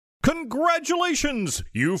Congratulations!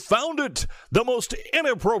 You found it! The most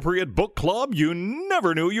inappropriate book club you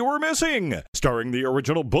never knew you were missing. Starring the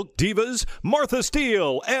original book divas Martha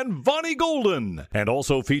Steele and Vonnie Golden. And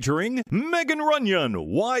also featuring Megan Runyon,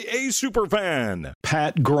 YA superfan.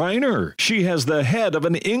 Pat Griner. She has the head of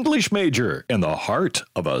an English major and the heart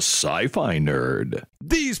of a sci-fi nerd.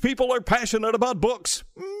 These people are passionate about books.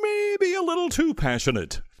 Maybe a little too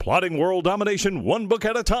passionate. Plotting world domination one book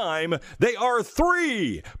at a time, they are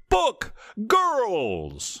 3 book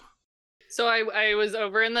girls. So I was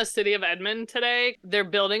over in the city of Edmond today. They're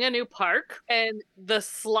building a new park, and the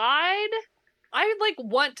slide,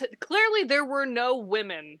 clearly there were no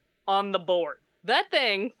women on the board. That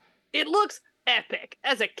thing, it looks epic.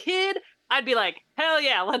 As a kid, I'd be like, hell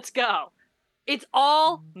yeah, let's go. It's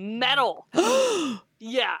all metal.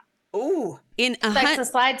 Yeah. Ooh. Like the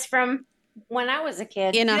slides from when I was a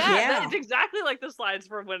kid. It's exactly like the slides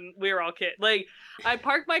from when we were all kids. Like, I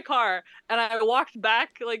parked my car and I walked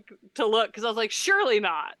back to look because I was like, surely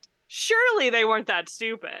not. Surely they weren't that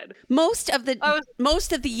stupid. Most of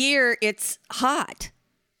the year it's hot.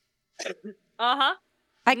 Uh-huh.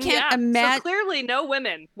 I can't imagine. So clearly no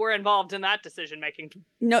women were involved in that decision making.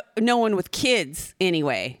 No one with kids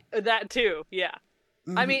anyway. That too, yeah.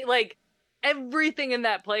 Mm-hmm. I mean, everything in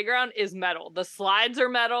that playground is metal. The slides are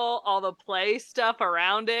metal. All the play stuff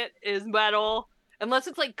around it is metal. Unless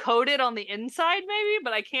it's coated on the inside maybe,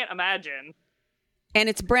 but I can't imagine. And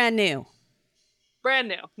it's brand new. Brand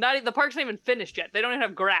new. The park's not even finished yet. They don't even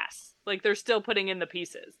have grass. They're still putting in the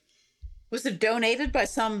pieces. Was it donated by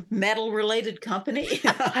some metal-related company?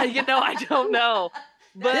 I don't know.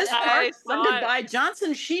 But this park funded by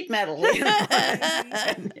Johnson Sheet Metal.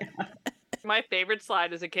 My favorite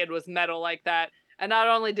slide as a kid was metal like that. And not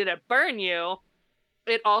only did it burn you,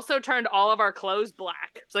 it also turned all of our clothes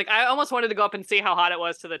black. It's I almost wanted to go up and see how hot it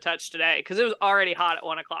was to the touch today because it was already hot at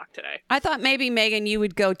 1 o'clock today. I thought maybe, Megan, you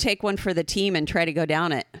would go take one for the team and try to go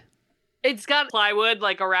down it. It's got plywood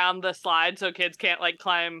around the slide so kids can't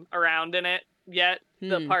climb around in it yet.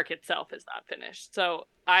 The park itself is not finished. So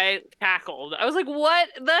I cackled. I was like, what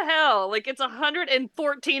the hell? It's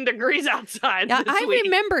 114 degrees outside this I week.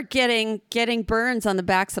 remember getting burns on the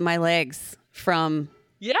backs of my legs from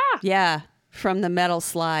from the metal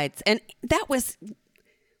slides. And that was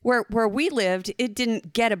where we lived. It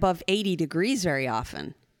didn't get above 80 degrees very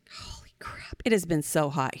often. Holy crap. It has been so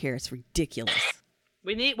hot here. It's ridiculous.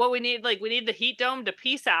 We need the heat dome to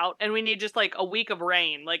peace out, and we need just a week of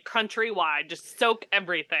rain, countrywide, just soak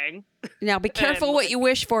everything. Now be careful what you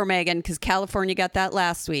wish for, Megan, because California got that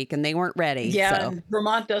last week and they weren't ready. Yeah, so. And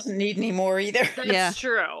Vermont doesn't need any more either. That's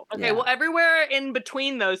true. Okay, well, everywhere in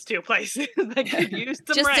between those two places that could use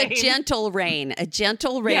some just rain. a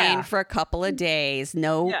gentle rain for a couple of days.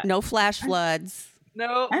 No flash floods.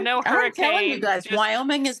 No hurricane. I'm telling you guys,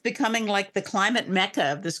 Wyoming is becoming the climate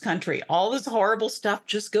mecca of this country. All this horrible stuff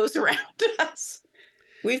just goes around us.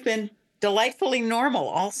 We've been delightfully normal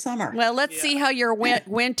all summer. Well, let's see how your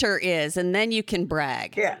winter is, and then you can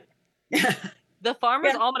brag. Yeah. The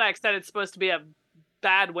Farmer's Almanac said it's supposed to be a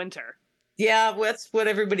bad winter. Yeah, that's what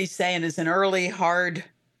everybody's saying is an early, hard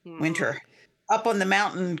winter. Up on the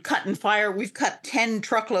mountain cutting fire, we've cut 10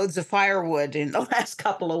 truckloads of firewood in the last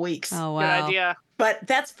couple of weeks. Oh, wow. Good idea. But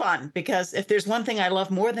that's fun because if there's one thing I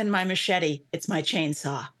love more than my machete, it's my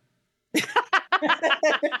chainsaw.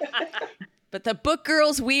 But the book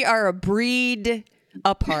girls, we are a breed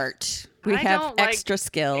apart. We have extra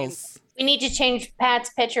skills. We need to change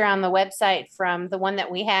Pat's picture on the website from the one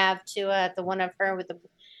that we have to the one of her with the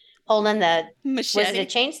holding the machete. Was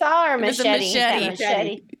it a chainsaw or machete?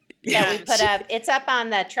 Machete. Yeah, we put up. It's up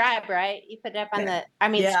on the tribe, right? You put it up on the.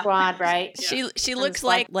 Squad, right? She looks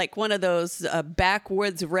like one of those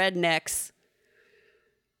backwoods rednecks.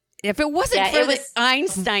 If it wasn't for the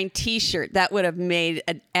Einstein T-shirt, that would have made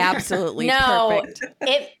it absolutely perfect.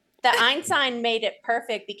 The Einstein made it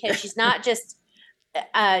perfect because she's not just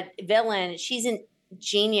a villain; she's an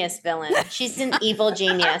genius villain. She's an evil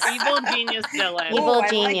genius. Evil genius villain. Evil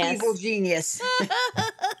genius. Like evil genius.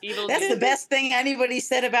 Evil That's genius. the best thing anybody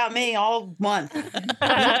said about me all month.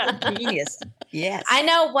 Evil genius. Yes. I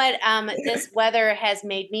know what this weather has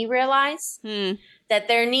made me realize. That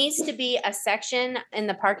there needs to be a section in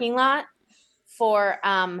the parking lot for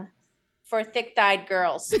thick-dyed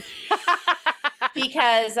girls.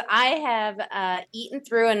 Because I have eaten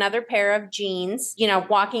through another pair of jeans,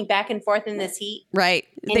 walking back and forth in this heat. Right.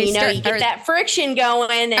 And you get that friction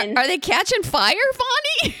going. And are they catching fire,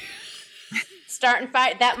 Vonnie? Starting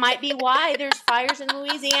fire. That might be why there's fires in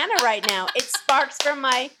Louisiana right now. It sparks from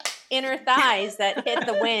my inner thighs that hit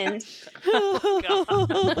the wind. Oh,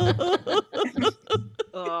 God.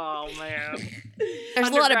 Oh, man. There's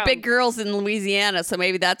a lot of big girls in Louisiana, so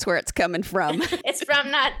maybe that's where it's coming from. It's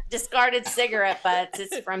from not discarded cigarette butts.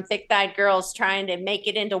 It's from thick-dyed girls trying to make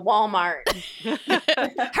it into Walmart. Hurry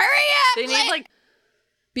up! They need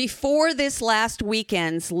Before this last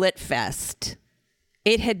weekend's Lit Fest,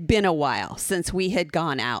 it had been a while since we had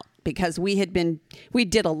gone out because we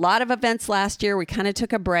did a lot of events last year. We kind of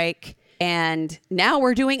took a break. And now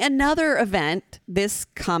we're doing another event this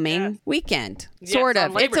coming weekend. Sort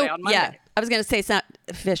of. On Labor Day, on Monday. Yeah. I was going to say it's not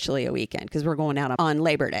officially a weekend because we're going out on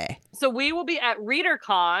Labor Day. So we will be at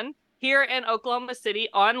ReaderCon here in Oklahoma City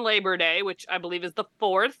on Labor Day, which I believe is the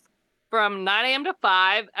 4th, from 9 a.m. to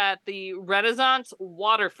 5 at the Renaissance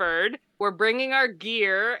Waterford. We're bringing our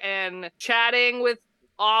gear and chatting with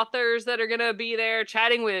authors that are going to be there,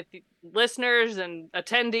 chatting with listeners and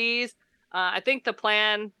attendees. I think the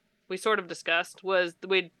plan we sort of discussed was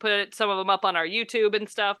we'd put some of them up on our YouTube and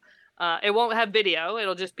stuff. It won't have video.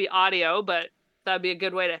 It'll just be audio, but that'd be a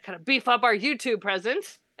good way to kind of beef up our YouTube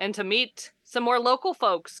presence and to meet some more local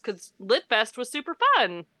folks because Lit Fest was super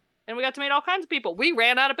fun. And we got to meet all kinds of people. We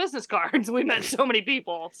ran out of business cards. We met so many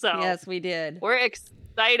people. So yes, we did. We're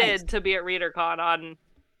excited to be at ReaderCon on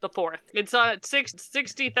the 4th. It's on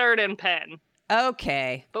 63rd and Penn.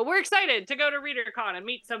 Okay. But we're excited to go to ReaderCon and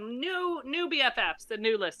meet some new BFFs and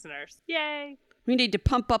new listeners. Yay. We need to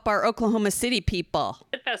pump up our Oklahoma City people.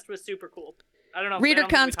 Lit Fest was super cool. I don't know.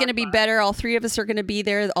 ReaderCon's going to be better. All three of us are going to be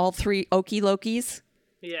there. All three Okie Lokies.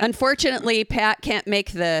 Yeah. Unfortunately, Pat can't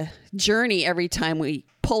make the journey every time we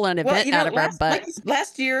pull an event out of our butt.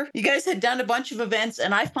 Last year, you guys had done a bunch of events,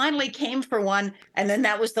 and I finally came for one, and then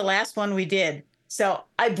that was the last one we did. So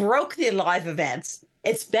I broke the live events.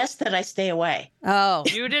 It's best that I stay away. Oh.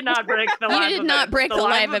 You did not break the live events. You did not break the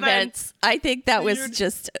live events. I think that was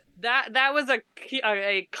just... That was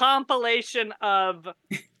a compilation of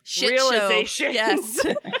shit realizations.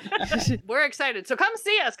 Show. Yes. We're excited. So come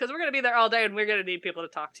see us because we're going to be there all day and we're going to need people to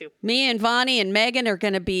talk to. Me and Vonnie and Megan are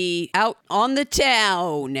going to be out on the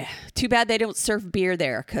town. Too bad they don't serve beer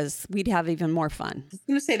there because we'd have even more fun. I was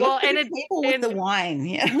going to say, look at the table with the wine.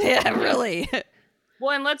 Yeah, yeah, really.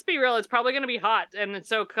 Well, and let's be real, it's probably going to be hot. And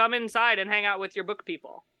so come inside and hang out with your book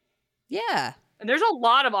people. Yeah. And there's a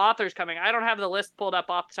lot of authors coming. I don't have the list pulled up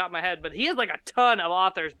off the top of my head, but he has like a ton of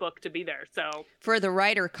authors booked to be there. So for the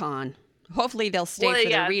WriterCon. Hopefully they'll stay for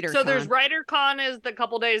the ReaderCon. So there's WriterCon is the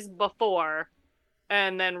couple days before,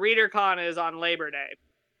 and then ReaderCon is on Labor Day.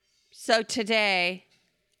 So today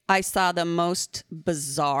I saw the most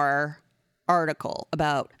bizarre article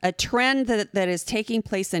about a trend that is taking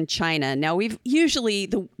place in China. Now, we've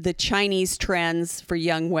usually the Chinese trends for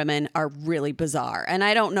young women are really bizarre, and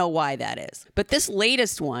I don't know why that is. But this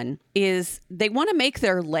latest one is they want to make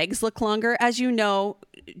their legs look longer. As you know,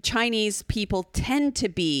 Chinese people tend to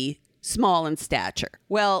be small in stature.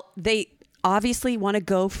 Well, they obviously want to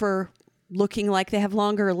go for looking like they have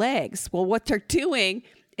longer legs. Well, what they're doing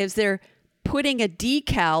is they're putting a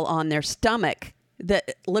decal on their stomach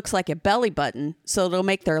that looks like a belly button, so it'll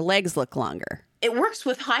make their legs look longer. It works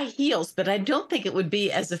with high heels, but I don't think it would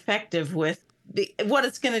be as effective with what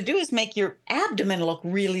it's going to do is make your abdomen look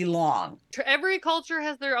really long. Every culture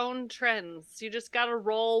has their own trends. You just got to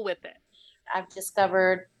roll with it. I've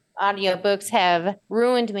discovered audiobooks have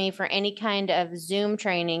ruined me for any kind of Zoom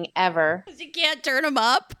training ever. You can't turn them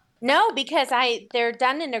up? No, because they're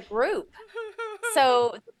done in a group.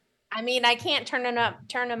 So I mean, I can't turn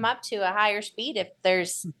them up to a higher speed if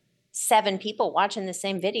there's 7 people watching the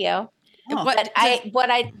same video. Oh, but what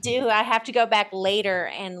I do, I have to go back later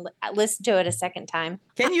and listen to it a second time.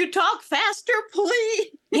 Can you talk faster,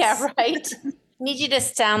 please? Yeah, right. Need you to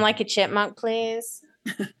sound like a chipmunk, please.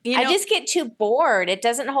 I just get too bored. It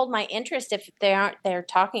doesn't hold my interest if they're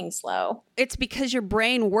talking slow. It's because your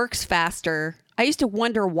brain works faster. I used to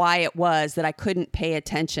wonder why it was that I couldn't pay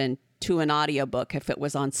attention to an audiobook if it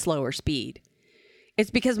was on slower speed. It's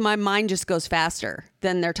because my mind just goes faster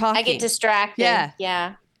than they're talking. I get distracted.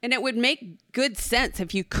 Yeah. And it would make good sense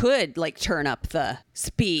if you could like turn up the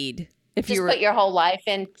speed. If just put your whole life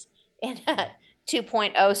in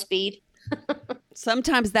 2.0 speed.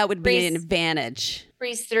 Sometimes that would be an advantage.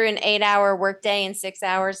 Breeze through an 8-hour workday in 6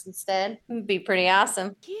 hours instead. It would be pretty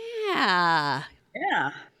awesome. Yeah.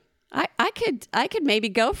 I could maybe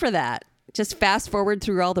go for that. Just fast forward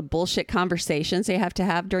through all the bullshit conversations they have to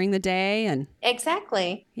have during the day. And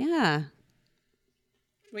exactly. Yeah.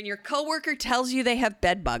 When your coworker tells you they have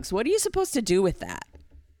bed bugs, what are you supposed to do with that?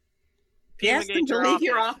 You ask them to leave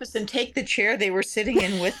your office and take the chair they were sitting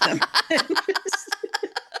in with them.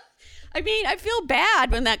 I mean, I feel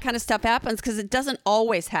bad when that kind of stuff happens because it doesn't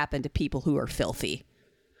always happen to people who are filthy.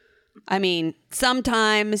 I mean,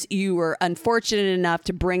 sometimes you were unfortunate enough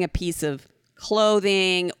to bring a piece of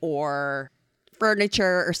clothing or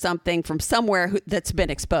furniture or something from somewhere that's been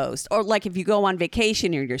exposed. Or like if you go on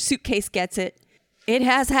vacation or your suitcase gets it. It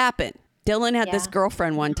has happened. Dylan had this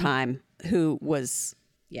girlfriend one time who was,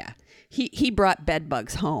 he brought bed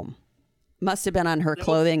bugs home. Must have been on her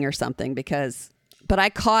clothing or something but I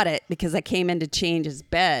caught it because I came in to change his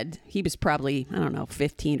bed. He was probably,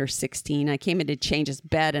 15 or 16. I came in to change his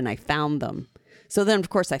bed and I found them. So then, of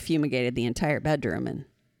course, I fumigated the entire bedroom and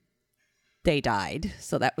they died.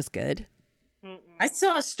 So that was good. I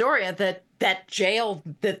saw a story of that jail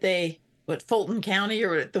that Fulton County,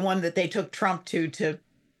 or the one that they took Trump to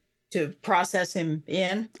process him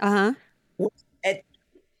in.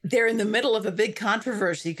 They're in the middle of a big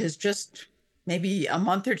controversy because just maybe a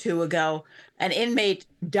month or two ago, an inmate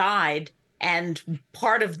died, and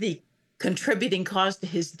part of the contributing cause to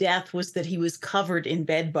his death was that he was covered in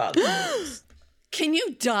bed bugs. Can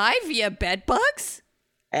you die via bed bugs?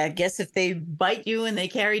 I guess if they bite you and they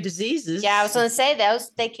carry diseases. Yeah, I was going to say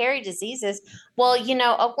they carry diseases. Well,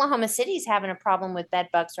 Oklahoma City's having a problem with bed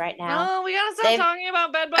bugs right now. Oh, we got to stop talking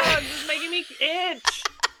about bed bugs. It's making me itch.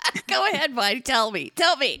 Go ahead, Vine. Tell me.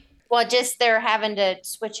 Well, just they're having to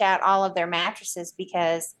switch out all of their mattresses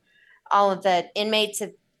because all of the inmates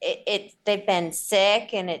they've been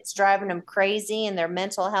sick and it's driving them crazy, and their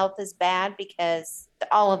mental health is bad because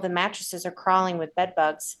all of the mattresses are crawling with bed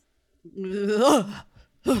bugs.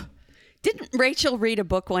 Didn't Rachel read a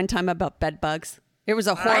book one time about bed bugs? It was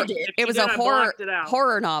a horror. It was a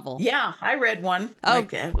horror novel. Yeah, I read one. Oh,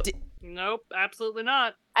 nope, absolutely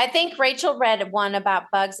not. I think Rachel read one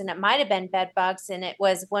about bugs, and it might have been bed bugs, and it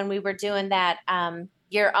was when we were doing that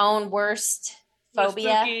your own worst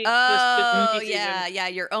phobia.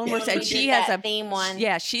 Your own worst. And she has a theme one.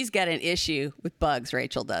 Yeah, she's got an issue with bugs.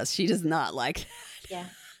 Rachel does. She does not like that. Yeah,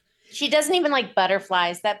 she doesn't even like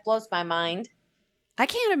butterflies. That blows my mind. I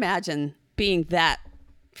can't imagine being that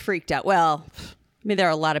freaked out. Well, there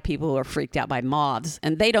are a lot of people who are freaked out by moths,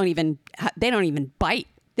 and they don't even bite.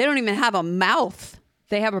 They don't even have a mouth.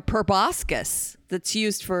 They have a proboscis that's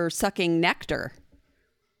used for sucking nectar.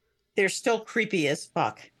 They're still creepy as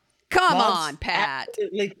fuck. Come on, Pat.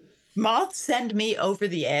 Absolutely. Moths send me over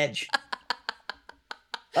the edge.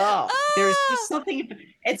 There's just something.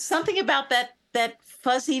 It's something about that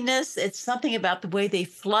fuzziness. It's something about the way they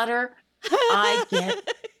flutter. I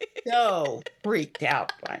get so freaked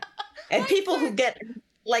out by it. And people who get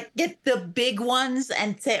the big ones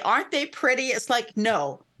and say, aren't they pretty? It's like,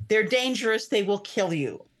 no, they're dangerous. They will kill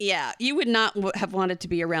you. Yeah. You would not have wanted to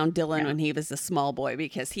be around Dylan when he was a small boy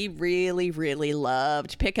because he really, really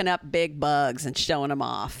loved picking up big bugs and showing them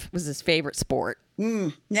off. It was his favorite sport.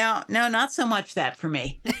 No, not so much that for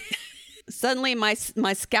me. Suddenly my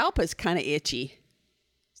scalp is kind of itchy.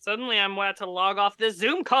 Suddenly I'm about to log off this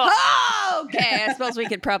Zoom call. Oh, okay. I suppose we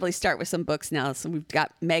could probably start with some books now. So we've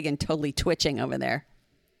got Megan totally twitching over there.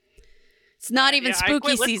 It's not even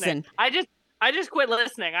spooky season. I just quit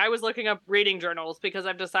listening. I was looking up reading journals because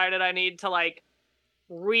I've decided I need to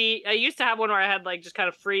read. I used to have one where I had just kind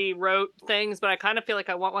of free wrote things, but I kind of feel like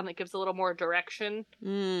I want one that gives a little more direction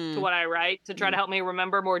to what I write to try to help me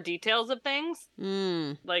remember more details of things.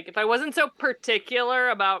 Like if I wasn't so particular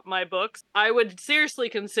about my books, I would seriously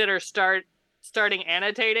consider starting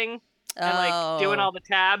annotating and doing all the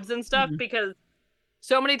tabs and stuff because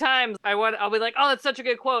so many times I'll be like, oh, that's such a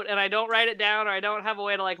good quote, and I don't write it down or I don't have a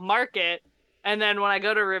way to mark it, and then when I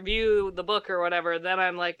go to review the book or whatever, then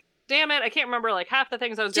I'm like, damn it, I can't remember half the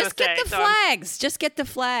things I was going to say. Just get the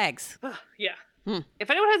flags. Yeah. If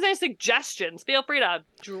anyone has any suggestions, feel free to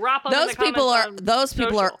drop them. Those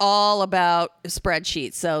people are all about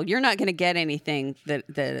spreadsheets, so you're not going to get anything that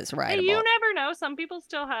is writable. Hey, you never know. Some people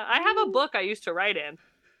still have. I have a book I used to write in,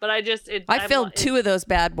 but I filled two of those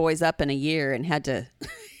bad boys up in a year and had to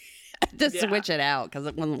switch it out because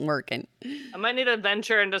it wasn't working. I might need to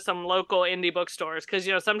venture into some local indie bookstores because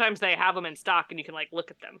sometimes they have them in stock and you can look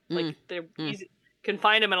at them. They're easy. Can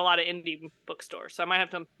find them in a lot of indie bookstores. So I might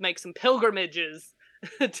have to make some pilgrimages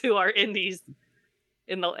to our indies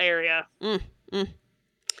in the area.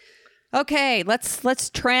 Okay, let's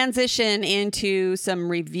transition into some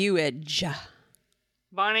reviewage.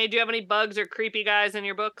 Bonnie, do you have any bugs or creepy guys in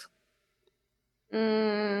your books?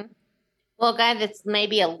 Well, a guy that's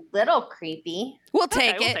maybe a little creepy. We'll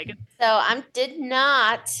take it. So I did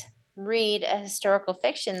not read a historical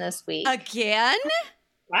fiction this week. Again?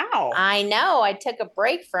 Wow. I know. I took a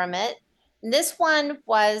break from it. This one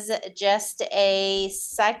was just a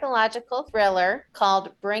psychological thriller called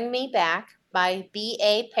Bring Me Back by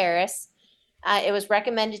B.A. Paris. It was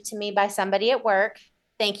recommended to me by somebody at work.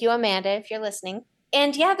 Thank you, Amanda, if you're listening.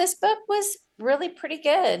 And yeah, this book was really pretty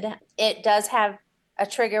good. It does have a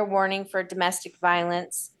trigger warning for domestic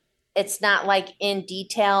violence. It's not like in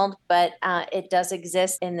detailed, but it does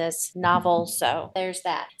exist in this novel. So there's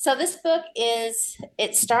that. So this book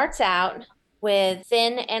it starts out with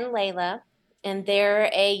Finn and Layla, and they're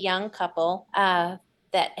a young couple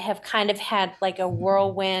that have kind of had like a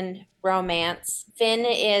whirlwind romance. Finn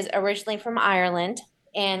is originally from Ireland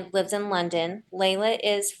and lives in London. Layla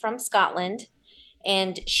is from Scotland,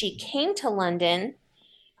 and she came to London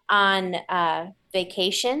on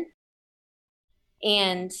vacation,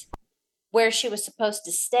 and where she was supposed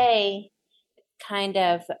to stay kind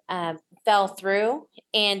of fell through,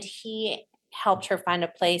 and he helped her find a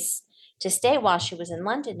place to stay while she was in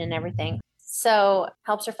London and everything. So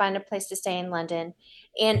helps her find a place to stay in London,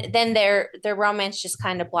 and then their romance just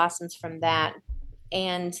kind of blossoms from that.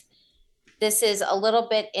 And this is a little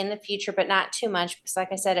bit in the future, but not too much, because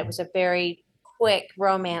like I said, it was a very quick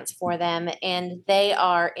romance for them, and they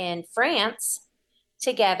are in France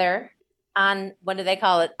together on, what do they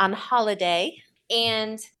call it, on holiday,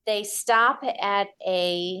 and they stop at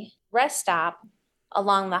a rest stop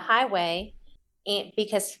along the highway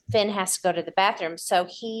because Finn has to go to the bathroom. So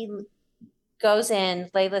he goes in,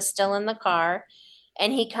 Layla's still in the car,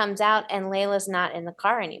 and he comes out and Layla's not in the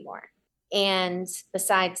car anymore. And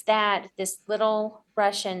besides that, this little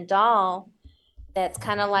Russian doll that's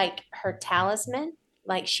kind of like her talisman,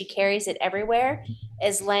 like she carries it everywhere,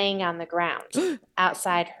 is laying on the ground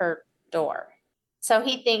outside her door. So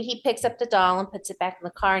he picks up the doll and puts it back in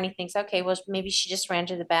the car, and he thinks, okay, well, maybe she just ran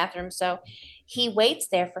to the bathroom. So he waits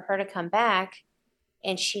there for her to come back,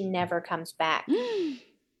 and she never comes back.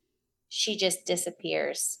 She just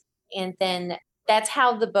disappears. And then that's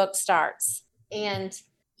how the book starts. And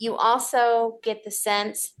you also get the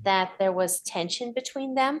sense that there was tension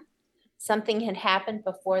between them. Something had happened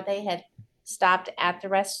before they had stopped at the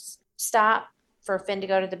rest stop for Finn to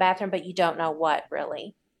go to the bathroom, but you don't know what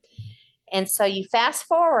really. And so you fast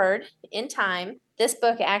forward in time. This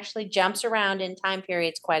book actually jumps around in time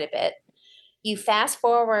periods quite a bit. You fast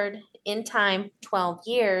forward in time 12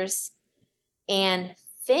 years, and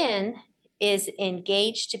Finn is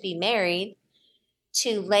engaged to be married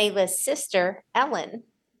to Layla's sister, Ellen.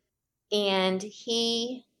 And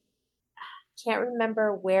he can't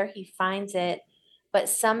remember where he finds it, but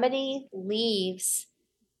somebody leaves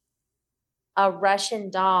a Russian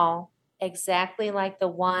doll exactly like the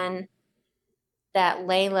one that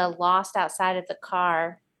Layla lost outside of the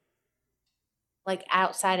car, like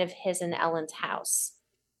outside of his and Ellen's house.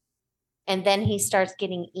 And then he starts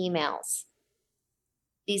getting emails,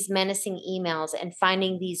 these menacing emails, and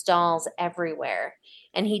finding these dolls everywhere.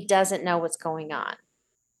 And he doesn't know what's going on.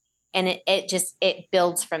 And it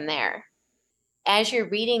builds from there. As you're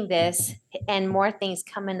reading this and more things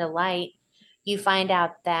come into light, you find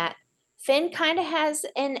out that Finn kind of has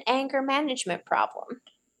an anger management problem.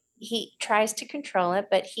 He tries to control it,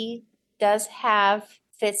 but he does have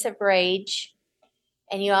fits of rage.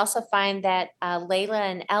 And you also find that Layla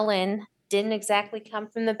and Ellen didn't exactly come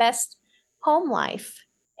from the best home life.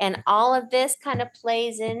 And all of this kind of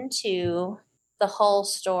plays into the whole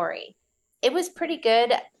story. It was pretty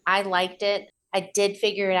good. I liked it. I did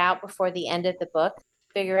figure it out before the end of the book,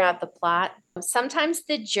 figure out the plot. Sometimes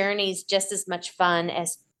the journey's just as much fun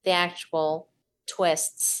as the actual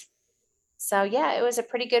twists. So yeah, it was a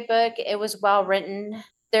pretty good book. It was well written.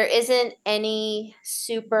 There isn't any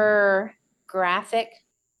super graphic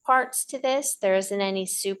parts to this. There isn't any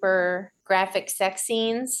super graphic sex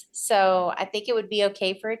scenes. So I think it would be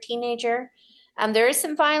okay for a teenager. There is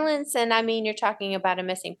some violence, and I mean, you're talking about a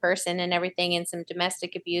missing person and everything, and some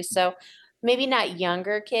domestic abuse. So maybe not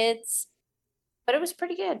younger kids, but it was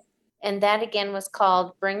pretty good. And that again was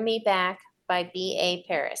called Bring Me Back by B.A.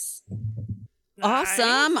 Paris.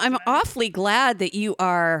 Awesome. I'm awfully glad that you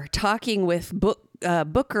are talking with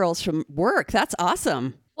book girls from work. That's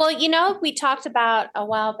awesome. Well, you know, we talked about a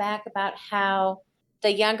while back about how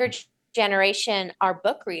the younger generation are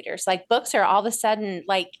book readers. Like books are all of a sudden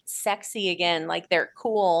like sexy again, like they're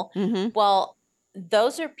cool. Mm-hmm. Well,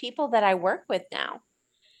 those are people that I work with now.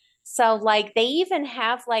 So like they even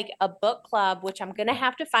have like a book club, which I'm going to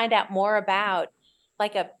have to find out more about,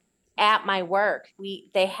 like at my work.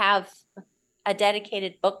 They have a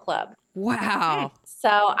dedicated book club. Wow. So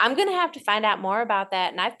I'm going to have to find out more about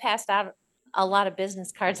that. And I've passed out a lot of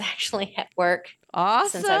business cards actually at work.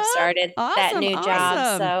 Awesome. Since I've started that new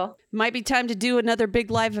job. So might be time to do another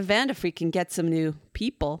big live event if we can get some new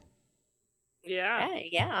people. Yeah.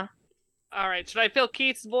 Yeah. All right. Should I fill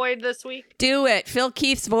Keith's void this week? Do it. Fill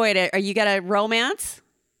Keith's void. Are you got a romance?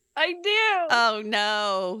 I do. Oh,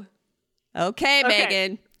 no. Okay,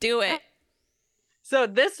 Megan. Do it. So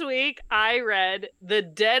this week I read The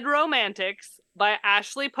Dead Romantics by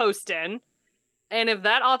Ashley Poston. And if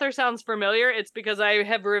that author sounds familiar, it's because I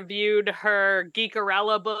have reviewed her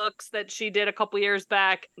Geekarella books that she did a couple years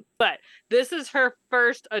back. But this is her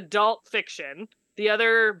first adult fiction. The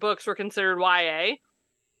other books were considered YA.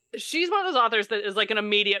 She's one of those authors that is like an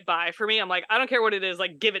immediate buy for me. I'm like, I don't care what it is,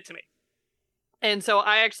 like, give it to me. And so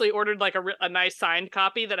I actually ordered like a nice signed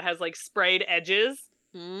copy that has like sprayed edges.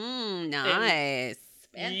 Nice.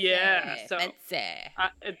 Yeah, so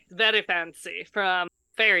it's very fancy from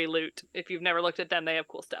Fairy Loot. If you've never looked at them, they have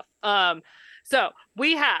cool stuff. So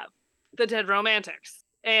we have The Dead Romantics,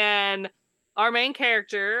 and our main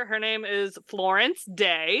character, her name is Florence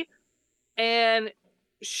Day, and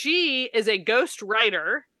she is a ghost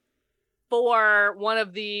writer for one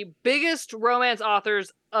of the biggest romance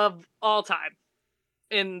authors of all time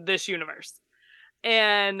in this universe.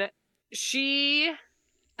 And she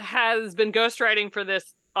has been ghostwriting for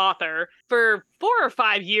this author for 4 or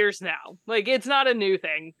 5 years now. Like, it's not a new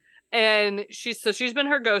thing. And she's been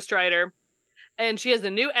her ghostwriter, and she has a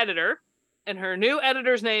new editor, and her new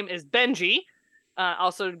editor's name is Benji,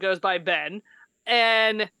 also goes by Ben.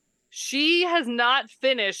 And she has not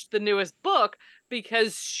finished the newest book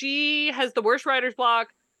because she has the worst writer's block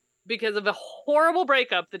because of a horrible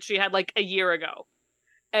breakup that she had like a year ago.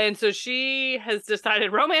 And so she has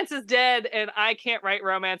decided romance is dead and I can't write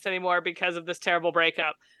romance anymore because of this terrible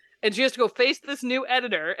breakup. And she has to go face this new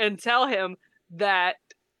editor and tell him that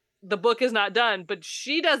the book is not done, but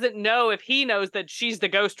she doesn't know if he knows that she's the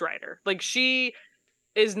ghostwriter. Like, she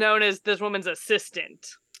is known as this woman's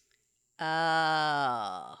assistant.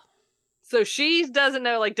 Oh. So she doesn't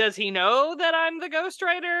know, like, does he know that I'm the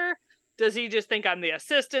ghostwriter? Does he just think I'm the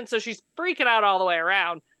assistant? So she's freaking out all the way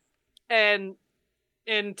around. And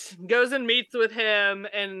goes and meets with him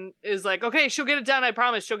and is like, okay, she'll get it done. I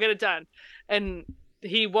promise she'll get it done. And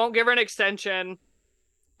he won't give her an extension.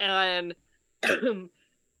 And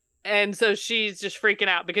and so she's just freaking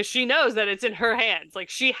out because she knows that it's in her hands. Like,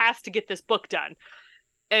 she has to get this book done.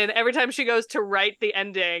 And every time she goes to write the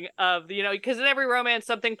ending of, because in every romance,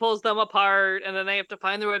 something pulls them apart and then they have to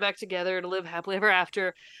find their way back together to live happily ever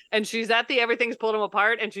after. And she's at the everything's pulled them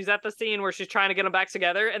apart, and she's at the scene where she's trying to get them back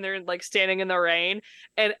together and they're like standing in the rain.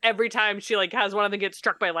 And every time she like has one of them get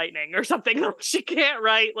struck by lightning or something, she can't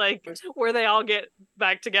write like where they all get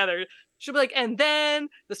back together. She'll be like, and then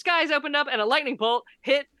the skies opened up and a lightning bolt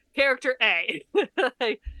hit character A.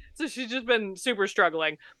 So she's just been super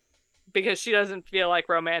struggling because she doesn't feel like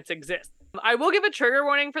romance exists. I will give a trigger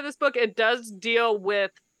warning for this book. It does deal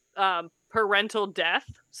with parental death.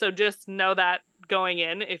 So just know that going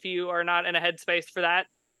in. If you are not in a headspace for that,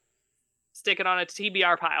 stick it on a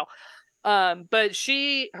TBR pile. But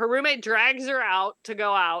her roommate drags her out to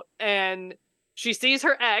go out, and she sees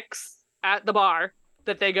her ex at the bar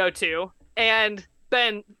that they go to, and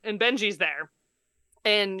Benji's there.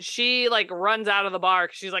 And she like runs out of the bar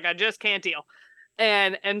because she's like, I just can't deal.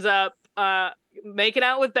 And ends up making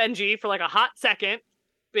out with Benji for like a hot second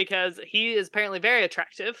because he is apparently very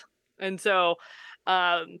attractive. And so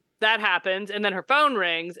that happens, and then her phone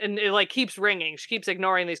rings and it like keeps ringing. She keeps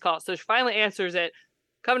ignoring these calls. So she finally answers it,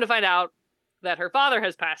 coming to find out that her father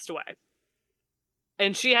has passed away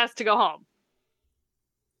and she has to go home.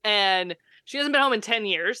 And she hasn't been home in 10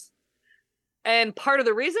 years. And part of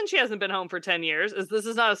the reason she hasn't been home for 10 years is, this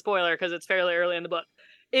is not a spoiler because it's fairly early in the book,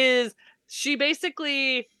 is she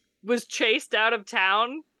basically was chased out of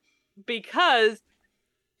town because,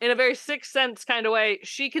 in a very Sixth Sense kind of way,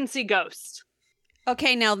 she can see ghosts.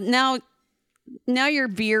 Okay, now you're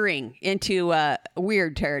veering into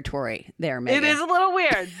weird territory there, Megan. It is a little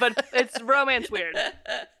weird, but it's romance weird.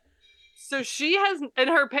 So she has, and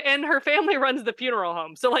her family runs the funeral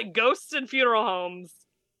home. So like ghosts and funeral homes,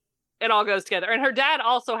 it all goes together. And her dad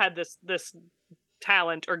also had this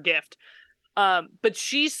talent or gift. But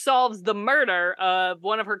she solves the murder of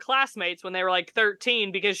one of her classmates when they were like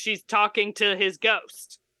 13 because she's talking to his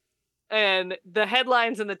ghost. And the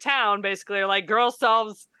headlines in the town basically are like, girl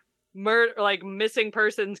solves murder, like missing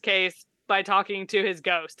persons case by talking to his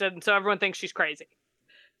ghost. And so everyone thinks she's crazy.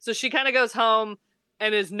 So she kind of goes home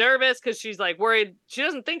and is nervous because she's like worried. She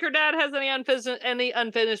doesn't think her dad has any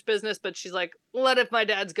unfinished business, but she's like, what if my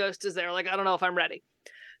dad's ghost is there? Like, I don't know if I'm ready.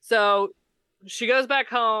 So she goes back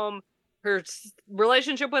home. Her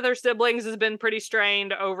relationship with her siblings has been pretty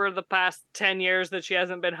strained over the past 10 years that she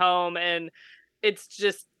hasn't been home, and it's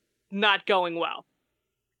just not going well.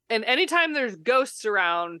 And anytime there's ghosts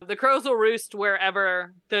around, the crows will roost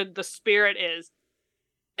wherever the spirit is.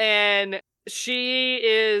 And she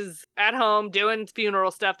is at home doing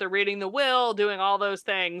funeral stuff. They're reading the will, doing all those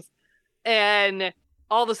things. And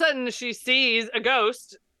all of a sudden she sees a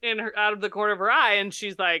ghost out of the corner of her eye, and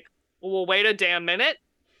she's like, well, wait a damn minute.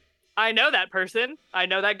 I know that person. I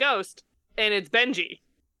know that ghost. And it's Benji.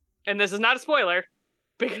 And this is not a spoiler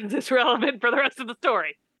because it's relevant for the rest of the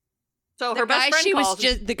story. So her best friend calls.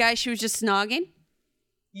 The guy she was just snogging?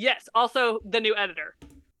 Yes. Also the new editor.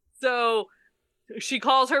 So she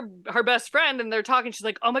calls her best friend and they're talking. She's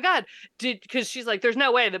like, oh my God. Because she's like, there's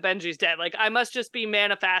no way that Benji's dead. Like, I must just be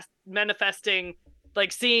manifesting,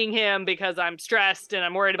 like seeing him because I'm stressed and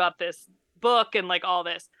I'm worried about this book and like all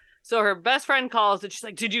this. So her best friend calls and she's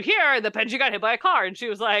like, did you hear that Benji got hit by a car? And she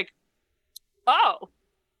was like, oh,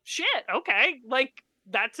 shit. Okay. Like,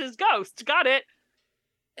 that's his ghost. Got it.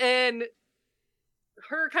 And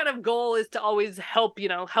her kind of goal is to always help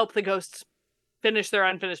the ghosts finish their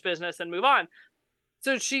unfinished business and move on.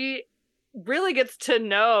 So she really gets to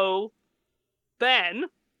know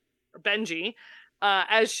Benji,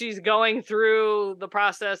 as she's going through the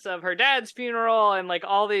process of her dad's funeral and like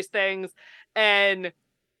all these things. And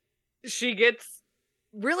she gets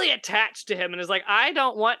really attached to him and is like, I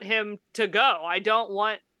don't want him to go. I don't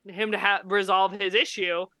want him to resolve his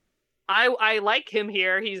issue. I like him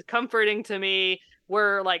here. He's comforting to me.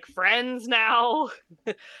 We're like friends now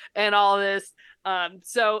and all this.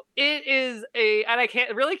 So it is and I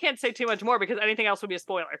can't say too much more because anything else would be a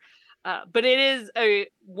spoiler. But it is a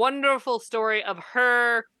wonderful story of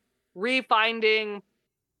her refinding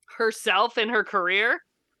herself in her career.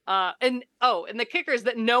 And the kicker is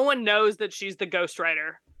that no one knows that she's the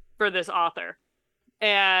ghostwriter for this author.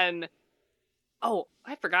 And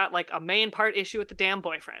I forgot, like, a main part issue with the damn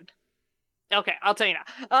boyfriend. Okay, I'll tell you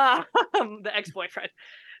now. The ex-boyfriend.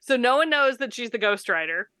 So no one knows that she's the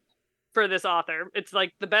ghostwriter for this author. It's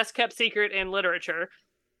like the best kept secret in literature.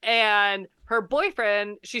 And her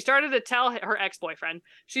boyfriend, her ex-boyfriend,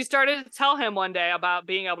 she started to tell him one day about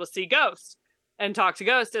being able to see ghosts and talk to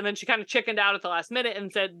ghosts. And then she kind of chickened out at the last minute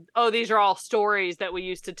and said, oh, these are all stories that we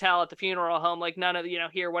used to tell at the funeral home. Like none of,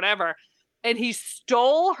 here, whatever. And he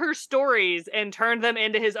stole her stories and turned them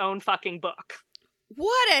into his own fucking book.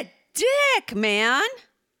 What a dick, man.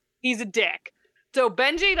 He's a dick. So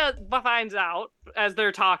Benji finds out as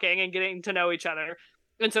they're talking and getting to know each other.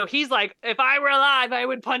 And so he's like, if I were alive, I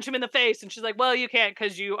would punch him in the face. And she's like, well, you can't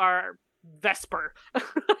because you are Vesper.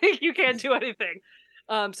 You can't do anything.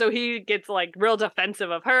 So he gets like real defensive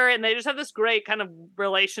of her. And they just have this great kind of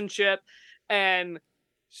relationship. And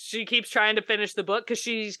she keeps trying to finish the book because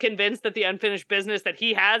she's convinced that the unfinished business that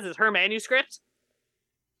he has is her manuscript.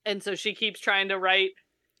 And so she keeps trying to write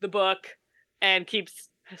the book and keeps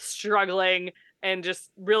struggling and just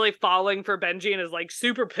really falling for Benji and is like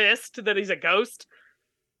super pissed that he's a ghost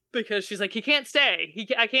because she's like, he can't stay.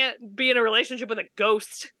 I can't be in a relationship with a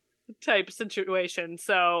ghost type situation.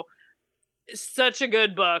 So such a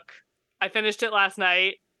good book. I finished it last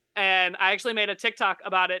night and I actually made a TikTok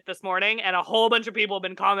about it this morning and a whole bunch of people have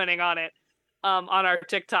been commenting on it on our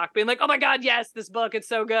TikTok being like, oh my God, yes, this book, it's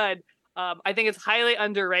so good. I think it's highly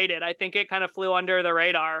underrated. I think it kind of flew under the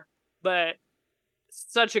radar, but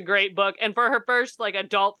such a great book. And for her first like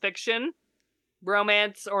adult fiction,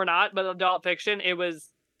 romance or not, but adult fiction, it was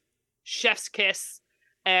chef's kiss.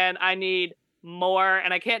 And I need more.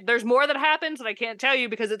 And there's more that happens and I can't tell you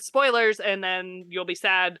because it's spoilers and then you'll be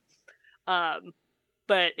sad.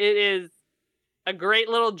 But it is a great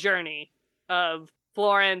little journey of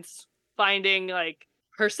Florence finding like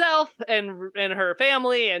herself and her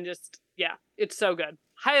family and just, yeah, it's so good.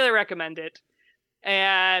 Highly recommend it.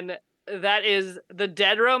 And that is The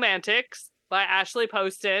Dead Romantics by Ashley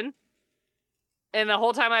Poston. And the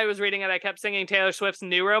whole time I was reading it, I kept singing Taylor Swift's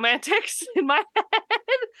New Romantics in my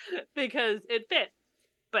head because it fit.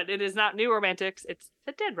 But it is not New Romantics, it's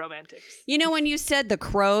The Dead Romantics. You know, when you said the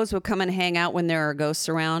crows would come and hang out when there are ghosts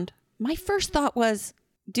around, my first thought was,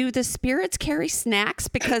 do the spirits carry snacks?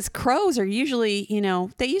 Because crows are usually,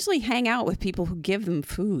 they usually hang out with people who give them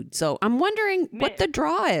food. So I'm wondering what the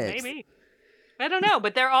draw is. Maybe. I don't know,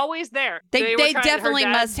 but they're always there. They definitely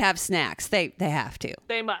must have snacks. They have to.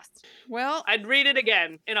 They must. Well, I'd read it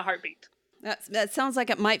again in a heartbeat. That sounds like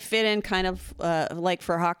it might fit in kind of like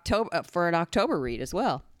for an October read as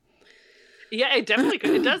well. Yeah, it definitely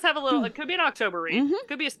could. It does have a little. It could be an October read. Mm-hmm.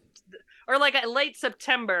 Could be or like a late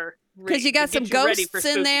September read. Because you got some ghosts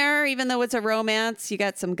in there, even though it's a romance. You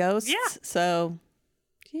got some ghosts. Yeah. So,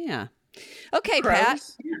 yeah. Okay, Pat.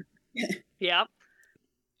 Yeah.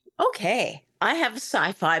 Okay. I have a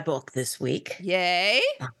sci-fi book this week. Yay.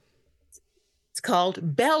 It's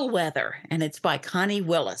called Bellweather, and it's by Connie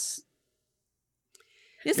Willis.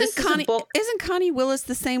 Isn't Connie Willis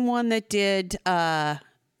the same one that did the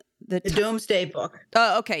The Doomsday Book.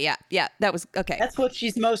 Oh, okay. Yeah. Yeah. That was okay. That's what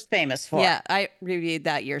she's most famous for. Yeah. I reviewed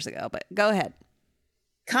that years ago, but go ahead.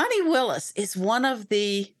 Connie Willis is one of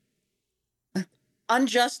the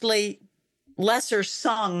unjustly lesser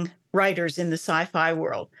sung writers in the sci-fi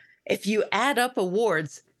world. If you add up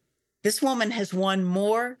awards, this woman has won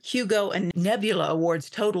more Hugo and Nebula awards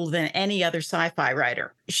total than any other sci-fi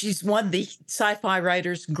writer. She's won the Sci-Fi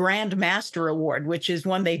Writers Grand Master Award, which is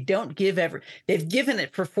one they don't give ever. They've given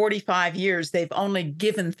it for 45 years. They've only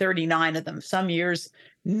given 39 of them. Some years,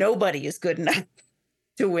 nobody is good enough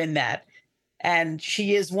to win that. And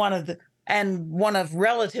she is one of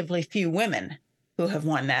relatively few women who have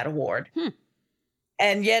won that award.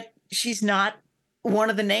 And yet she's not one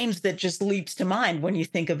of the names that just leaps to mind when you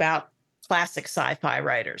think about classic sci-fi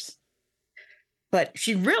writers. But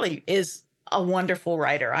she really is a wonderful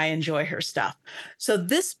writer. I enjoy her stuff. So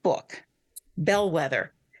this book, Bellweather,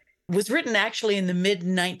 was written actually in the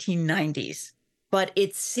mid-1990s, but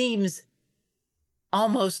it seems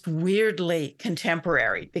almost weirdly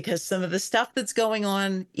contemporary because some of the stuff that's going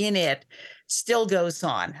on in it still goes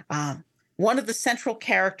on. One of the central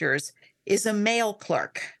characters is a mail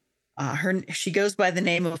clerk. She goes by the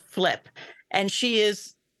name of Flip, and she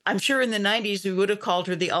is, I'm sure in the 90s we would have called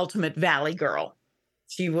her the ultimate Valley Girl.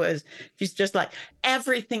 She's just like,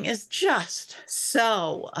 everything is just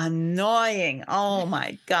so annoying. Oh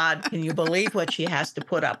my God, can you believe what she has to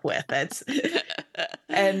put up with?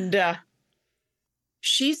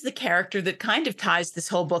 She's the character that kind of ties this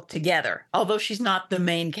whole book together, although she's not the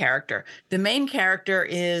main character. The main character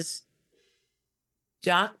is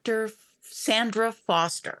Dr. Sandra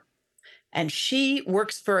Foster, and she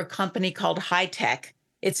works for a company called High Tech.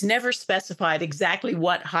 It's never specified exactly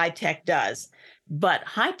what High Tech does, but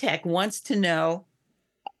High Tech wants to know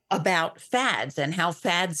about fads and how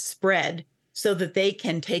fads spread so that they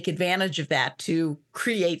can take advantage of that to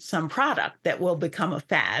create some product that will become a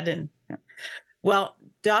fad. And well,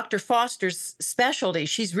 Dr. Foster's specialty,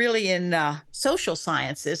 she's really in social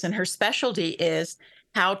sciences, and her specialty is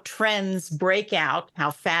how trends break out,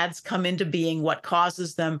 how fads come into being, what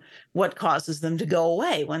causes them to go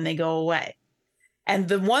away when they go away. And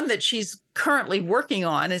the one that she's currently working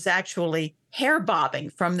on is actually hair bobbing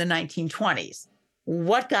from the 1920s.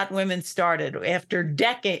 What got women started after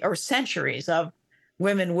decades or centuries of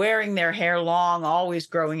women wearing their hair long, always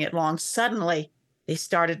growing it long? Suddenly, they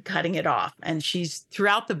started cutting it off. And she's,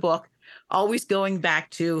 throughout the book, always going back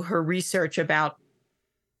to her research about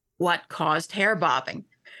what caused hair bobbing.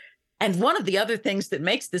 And one of the other things that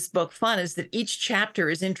makes this book fun is that each chapter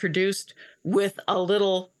is introduced with a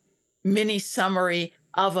little mini summary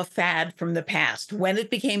of a fad from the past, when it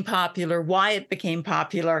became popular, why it became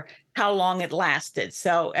popular, how long it lasted.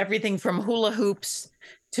 So everything from hula hoops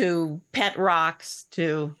to pet rocks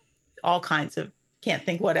to all kinds of, can't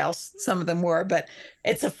think what else some of them were, but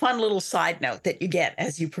it's a fun little side note that you get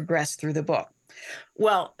as you progress through the book.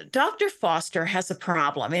 Well, Dr. Foster has a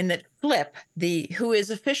problem in that Flip, who is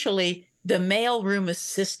officially the mailroom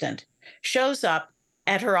assistant, shows up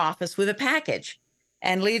at her office with a package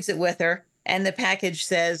and leaves it with her. And the package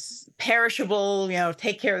says, perishable,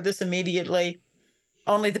 take care of this immediately.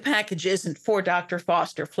 Only the package isn't for Dr.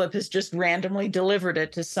 Foster. Flip has just randomly delivered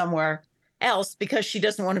it to somewhere else because she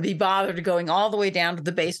doesn't want to be bothered going all the way down to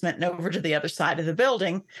the basement and over to the other side of the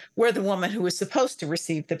building where the woman who was supposed to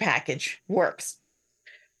receive the package works.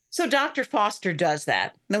 So Dr. Foster does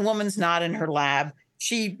that. The woman's not in her lab.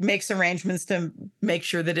 She makes arrangements to make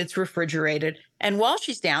sure that it's refrigerated. And while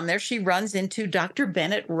she's down there, she runs into Dr.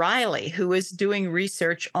 Bennett Riley, who is doing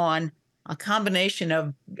research on a combination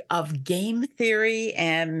of game theory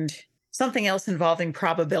and something else involving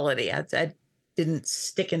probability. I didn't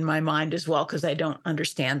stick in my mind as well because I don't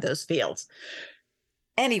understand those fields.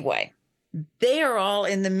 Anyway, they are all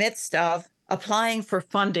in the midst of applying for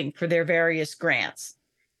funding for their various grants.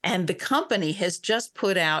 And the company has just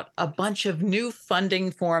put out a bunch of new funding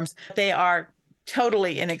forms. They are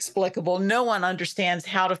totally inexplicable. No one understands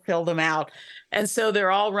how to fill them out. And so they're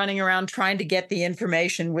all running around trying to get the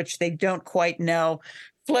information, which they don't quite know.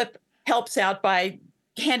 Flip helps out by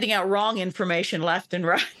handing out wrong information left and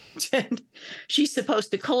right. And she's supposed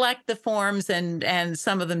to collect the forms and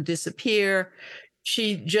some of them disappear.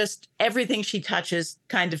 Everything she touches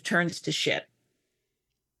kind of turns to shit.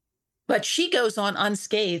 But she goes on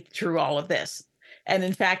unscathed through all of this. And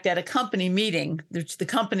in fact, at a company meeting, the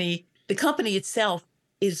company itself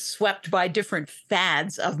is swept by different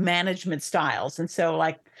fads of management styles. And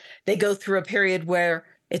so they go through a period where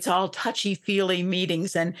it's all touchy-feely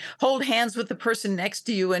meetings and hold hands with the person next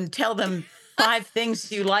to you and tell them 5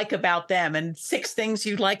 things you like about them and 6 things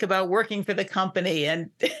you like about working for the company. And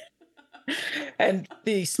And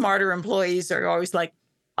the smarter employees are always like,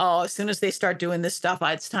 oh, as soon as they start doing this stuff,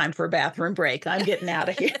 it's time for a bathroom break. I'm getting out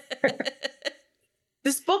of here.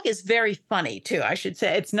 This book is very funny too. I should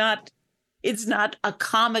say it's not a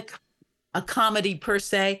comedy per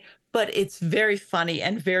se, but it's very funny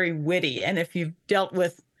and very witty. And if you've dealt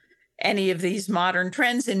with any of these modern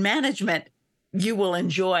trends in management, you will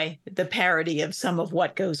enjoy the parody of some of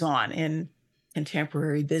what goes on in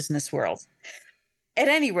contemporary business world. At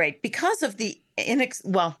any rate, because of the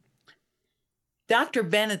Dr.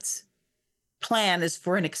 Bennett's plan is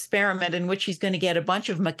for an experiment in which he's going to get a bunch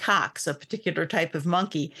of macaques, a particular type of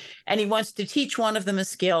monkey, and he wants to teach one of them a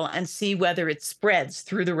skill and see whether it spreads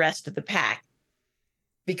through the rest of the pack.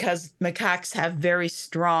 Because macaques have very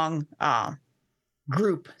strong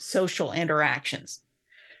group social interactions.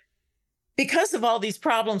 Because of all these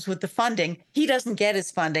problems with the funding, he doesn't get his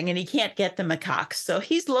funding and he can't get the macaques. So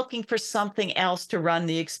he's looking for something else to run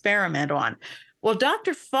the experiment on. Well,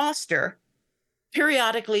 Dr. Foster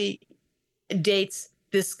periodically dates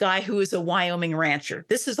this guy who is a Wyoming rancher.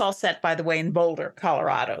 This is all set, by the way, in Boulder,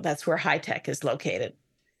 Colorado. That's where high tech is located.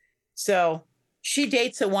 So she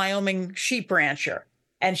dates a Wyoming sheep rancher,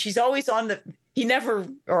 and she's always he never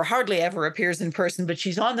or hardly ever appears in person, but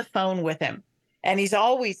she's on the phone with him. And he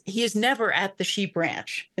is never at the sheep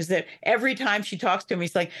ranch. Is that every time she talks to him,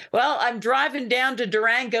 he's like, well, I'm driving down to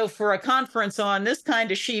Durango for a conference on this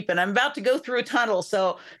kind of sheep, and I'm about to go through a tunnel.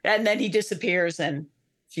 And then he disappears and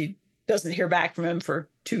she doesn't hear back from him for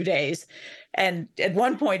 2 days. And at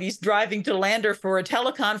one point he's driving to Lander for a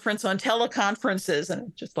teleconference on teleconferences.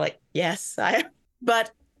 And just like, yes, but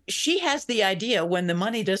she has the idea when the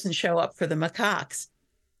money doesn't show up for the macaques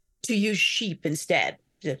to use sheep instead.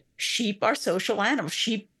 Sheep are social animals.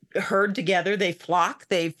 Sheep herd together. They flock.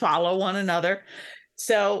 They follow one another.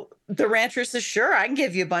 So the rancher says, sure, I can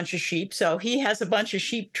give you a bunch of sheep. So he has a bunch of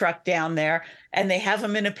sheep trucked down there, and they have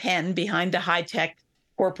them in a pen behind the high-tech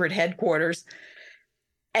corporate headquarters.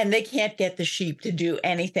 And they can't get the sheep to do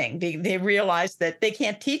anything. They realize that they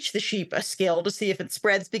can't teach the sheep a skill to see if it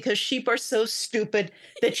spreads because sheep are so stupid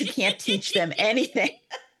that you can't teach them anything.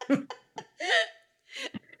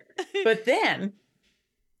 But then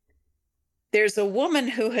there's a woman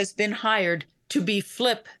who has been hired to be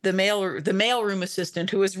Flip, the mailroom assistant,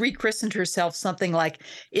 who has rechristened herself something like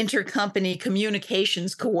intercompany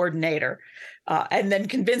communications coordinator, and then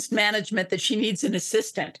convinced management that she needs an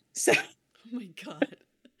assistant. So, oh my God.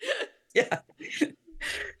 Yeah.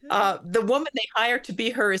 The woman they hire to be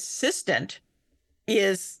her assistant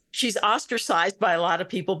she's ostracized by a lot of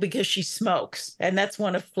people because she smokes. And that's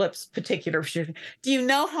one of Flip's particular. Do you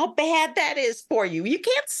know how bad that is for you? You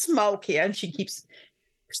can't smoke here. And she keeps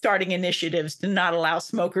starting initiatives to not allow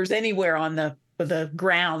smokers anywhere on the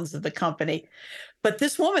grounds of the company. But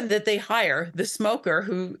this woman that they hire, the smoker,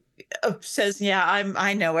 who says, yeah,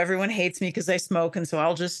 I know everyone hates me because I smoke. And so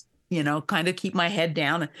I'll just, kind of keep my head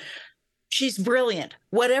down. She's brilliant.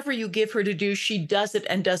 Whatever you give her to do, she does it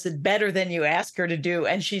and does it better than you ask her to do.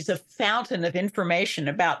 And she's a fountain of information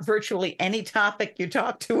about virtually any topic you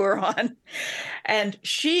talk to her on. And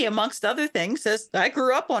she, amongst other things, says, I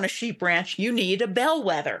grew up on a sheep ranch. You need a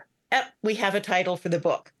bellwether. We have a title for the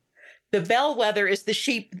book. The bellwether is the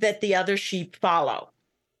sheep that the other sheep follow,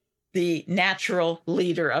 the natural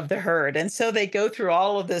leader of the herd. And so they go through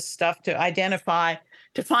all of this stuff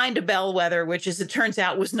to find a bellwether, which, as it turns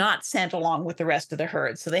out, was not sent along with the rest of the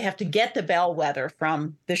herd. So they have to get the bellwether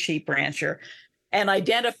from the sheep rancher and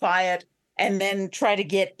identify it, and then try to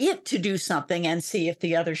get it to do something and see if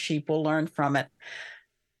the other sheep will learn from it.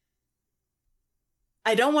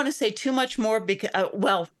 I don't want to say too much more because,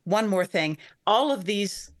 one more thing. All of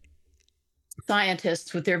these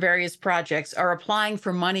scientists with their various projects are applying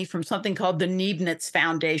for money from something called the Leibniz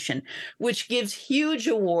Foundation, which gives huge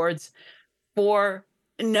awards for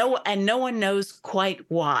no one knows quite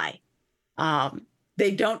why.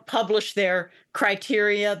 They don't publish their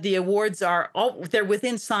criteria. The awards they're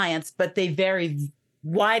within science, but they vary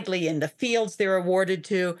widely in the fields they're awarded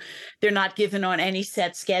to. They're not given on any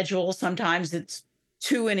set schedule. Sometimes it's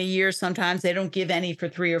 2 in a year. Sometimes they don't give any for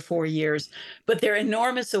 3 or 4 years. But they're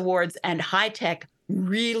enormous awards, and high tech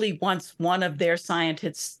really wants one of their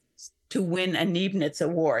scientists to win a Leibniz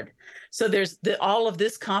Award. So there's all of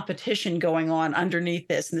this competition going on underneath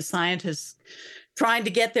this, and the scientists trying to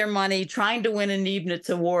get their money, trying to win a Leibniz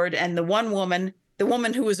Award. And the woman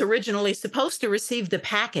who was originally supposed to receive the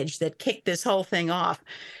package that kicked this whole thing off,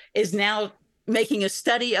 is now making a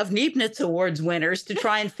study of Leibniz Awards winners to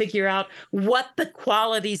try and figure out what the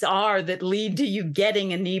qualities are that lead to you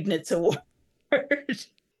getting a Leibniz Award.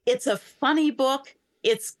 It's a funny book.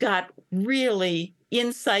 It's got really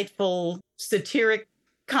insightful, satiric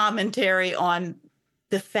commentary on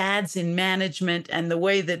the fads in management and the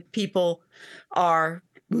way that people are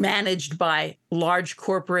managed by large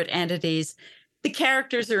corporate entities. The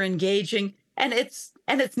characters are engaging, and it's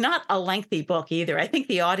not a lengthy book either. I think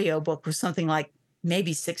the audiobook was something like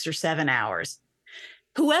maybe 6 or 7 hours.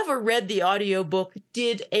 Whoever read the audiobook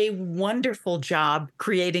did a wonderful job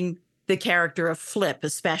creating the character of Flip,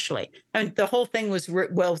 especially. And the whole thing was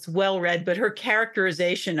well read, but her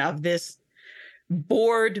characterization of this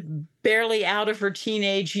bored, barely out of her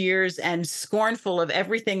teenage years and scornful of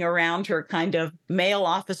everything around her kind of male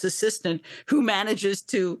office assistant who manages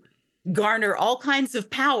to garner all kinds of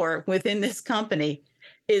power within this company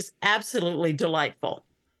is absolutely delightful.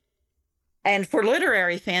 And for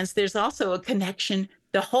literary fans, there's also a connection.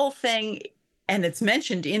 The whole thing, and it's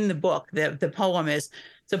mentioned in the book, the poem is,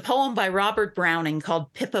 it's a poem by Robert Browning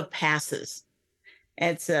called Pippa Passes.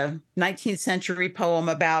 It's a 19th century poem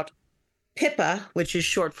about Pippa, which is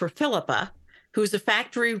short for Philippa, who's a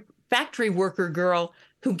factory worker girl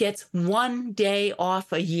who gets 1 day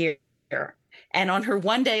off a year. And on her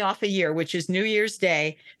 1 day off a year, which is New Year's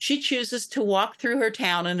Day, she chooses to walk through her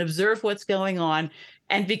town and observe what's going on.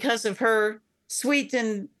 And because of her sweet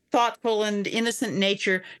and thoughtful and innocent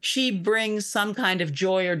nature, she brings some kind of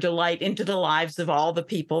joy or delight into the lives of all the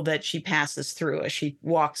people that she passes through as she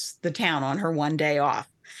walks the town on her 1 day off.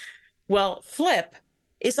 Well, Flip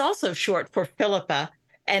is also short for Philippa,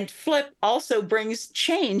 and Flip also brings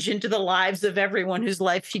change into the lives of everyone whose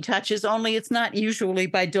life she touches, only it's not usually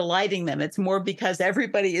by delighting them. It's more because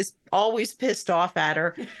everybody is always pissed off at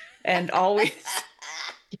her and always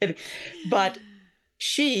but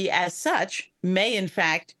she, as such, may in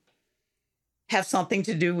fact have something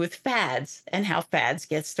to do with fads and how fads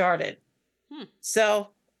get started. So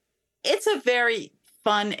it's a very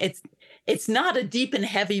fun, it's not a deep and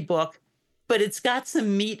heavy book, but it's got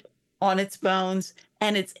some meat on its bones,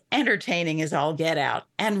 and it's entertaining as all get out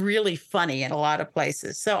and really funny in a lot of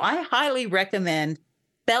places. So I highly recommend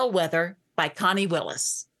Bellweather by Connie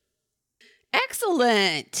Willis.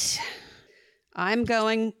 Excellent. I'm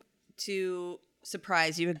going to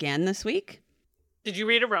surprise you again this week. Did you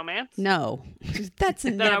read a romance? No, that's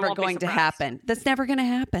never going to happen. That's never going to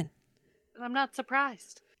happen. I'm not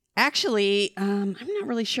surprised. Actually, I'm not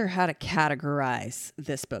really sure how to categorize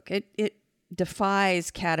this book. It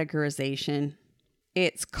defies categorization.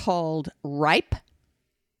 It's called Ripe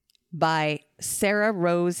by Sarah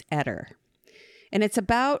Rose Etter. And it's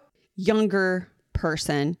about younger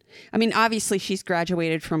person. I mean, obviously she's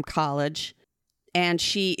graduated from college, and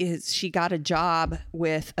she got a job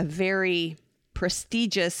with a very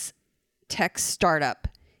prestigious tech startup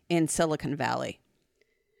in Silicon Valley.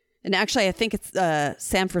 And actually, I think it's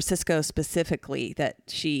San Francisco specifically that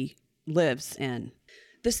she lives in.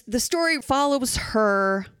 The story follows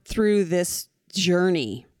her through this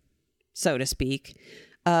journey, so to speak,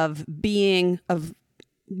 of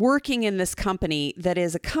working in this company that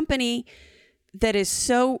is a company that is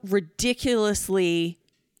so ridiculously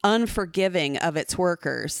unforgiving of its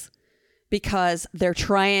workers because they're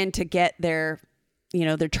trying to get they're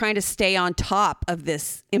trying to stay on top of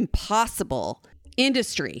this impossible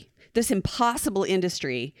industry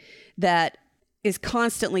that is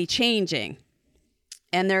constantly changing.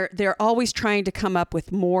 And they're always trying to come up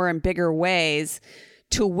with more and bigger ways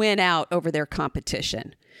to win out over their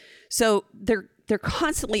competition. So they're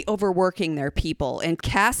constantly overworking their people. And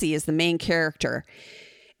Cassie is the main character.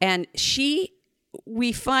 And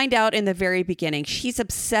we find out in the very beginning, she's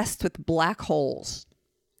obsessed with black holes.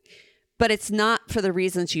 But it's not for the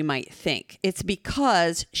reasons you might think. It's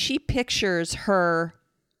because she pictures her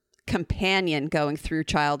companion going through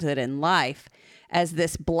childhood and life as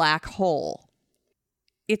this black hole.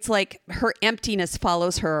 It's like her emptiness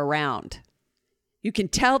follows her around. You can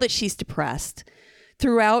tell that she's depressed.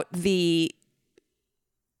 Throughout the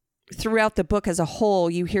book as a whole,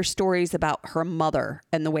 you hear stories about her mother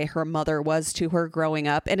and the way her mother was to her growing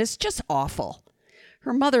up. And it's just awful.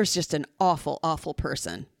 Her mother's just an awful, awful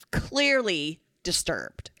person. Clearly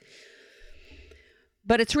disturbed.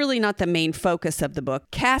 But it's really not the main focus of the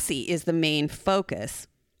book. Cassie is the main focus.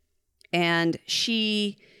 And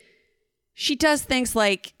she does things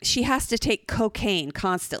like she has to take cocaine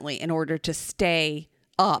constantly in order to stay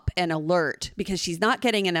up and alert because she's not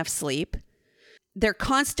getting enough sleep. They're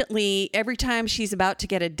constantly, every time she's about to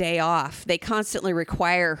get a day off, they constantly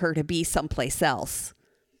require her to be someplace else.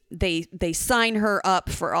 They sign her up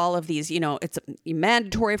for all of these, it's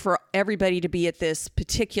mandatory for everybody to be at this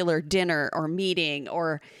particular dinner or meeting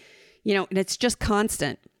or, and it's just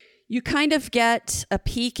constant. You kind of get a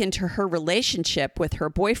peek into her relationship with her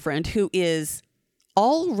boyfriend, who is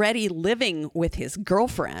already living with his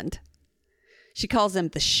girlfriend. She calls him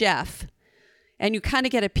the chef. And you kind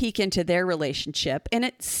of get a peek into their relationship. And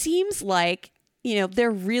it seems like, they're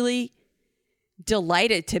really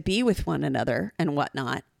delighted to be with one another and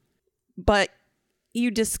whatnot. But you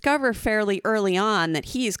discover fairly early on that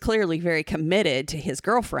he is clearly very committed to his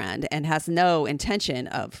girlfriend and has no intention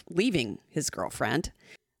of leaving his girlfriend.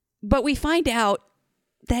 But we find out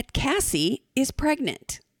that Cassie is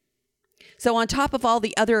pregnant. So on top of all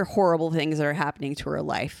the other horrible things that are happening to her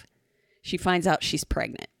life, she finds out she's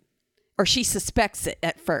pregnant. Or she suspects it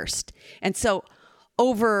at first. And so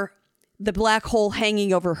over the black hole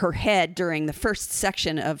hanging over her head during the first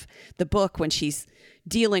section of the book, when she's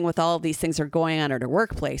dealing with all of these things that are going on at her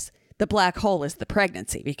workplace, the black hole is the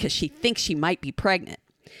pregnancy, because she thinks she might be pregnant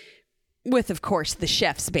with, of course, the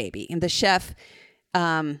chef's baby. And the chef,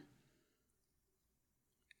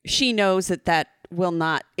 she knows that will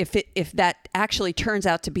not, if that actually turns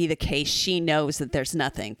out to be the case, she knows that there's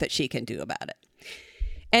nothing that she can do about it.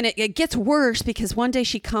 And it gets worse, because one day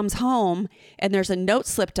she comes home and there's a note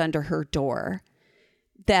slipped under her door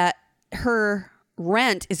that her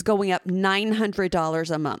rent is going up $900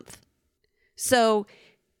 a month. So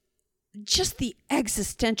just the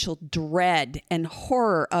existential dread and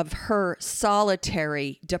horror of her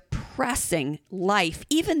solitary, depressing life,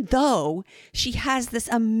 even though she has this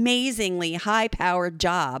amazingly high-powered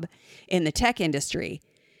job in the tech industry,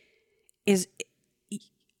 is...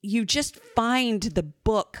 You just find the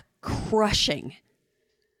book crushing,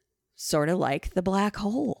 sort of like the black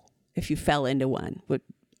hole, if you fell into one, with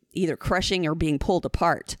either crushing or being pulled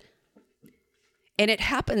apart. And it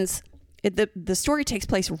happens, the story takes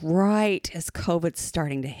place right as COVID's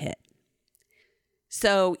starting to hit.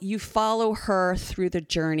 So you follow her through the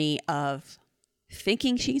journey of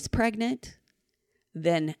thinking she's pregnant,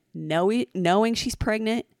 then knowing she's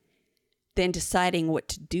pregnant, then deciding what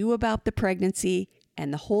to do about the pregnancy.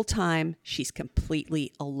 And the whole time, she's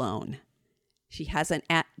completely alone. She hasn't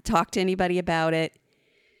talked to anybody about it.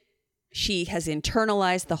 She has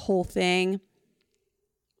internalized the whole thing.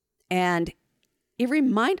 And it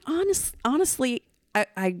honestly,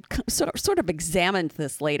 I sort of examined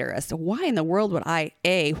this later as to why in the world would I,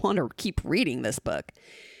 A, want to keep reading this book,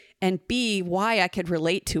 and B, why I could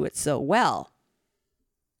relate to it so well.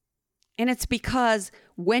 And it's because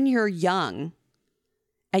when you're young,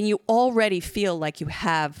 and you already feel like you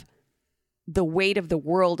have the weight of the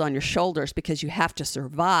world on your shoulders because you have to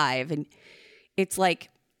survive. And it's like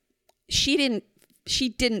she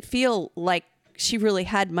didn't feel like she really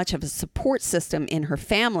had much of a support system in her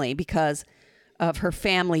family because of her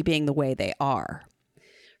family being the way they are.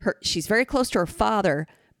 She's very close to her father,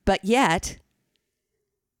 but yet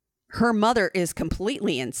her mother is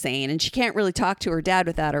completely insane, and she can't really talk to her dad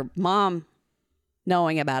without her mom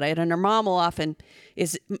knowing about it. And her mom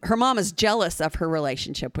is jealous of her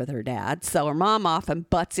relationship with her dad. So her mom often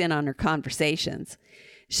butts in on her conversations.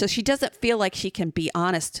 So she doesn't feel like she can be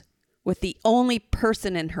honest with the only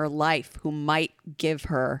person in her life who might give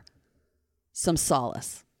her some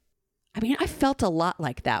solace. I mean, I felt a lot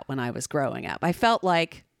like that when I was growing up. I felt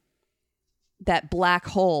like that black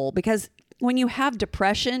hole, because when you have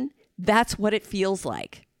depression, that's what it feels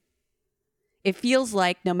like. It feels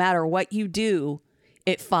like no matter what you do,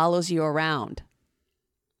 it follows you around.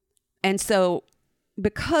 And so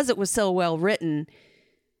because it was so well written,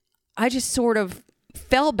 I just sort of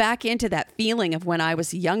fell back into that feeling of when I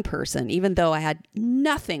was a young person, even though I had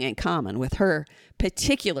nothing in common with her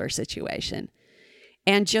particular situation,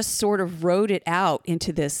 and just sort of wrote it out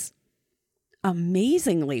into this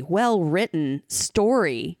amazingly well-written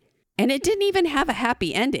story. And it didn't even have a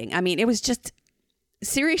happy ending. I mean, it was just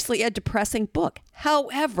seriously a depressing book.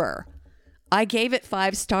 However, I gave it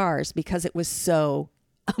 5 stars because it was so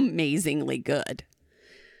amazingly good.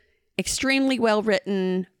 Extremely well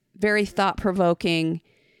written, very thought-provoking,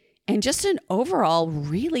 and just an overall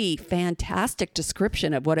really fantastic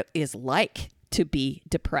description of what it is like to be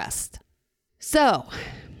depressed. So,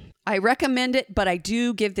 I recommend it, but I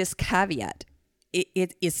do give this caveat.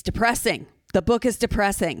 It's depressing. The book is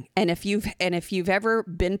depressing. And if you've ever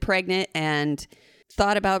been pregnant and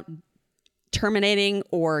thought about terminating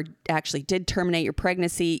or actually did terminate your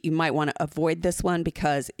pregnancy, you might want to avoid this one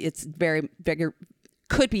because it's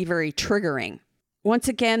could be very triggering. Once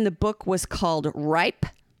again, the book was called Ripe,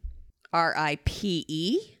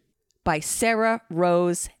 R-I-P-E, by Sarah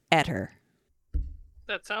Rose Etter.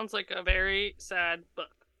 That sounds like a very sad book.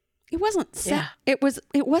 It wasn't sad. Yeah.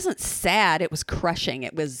 It wasn't sad. It was crushing.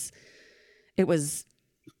 It was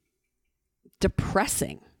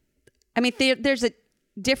depressing. I mean, there's a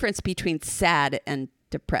difference between sad and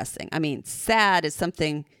depressing. I mean, sad is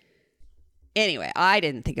something. Anyway, I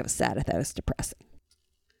didn't think it was sad. I thought it was depressing.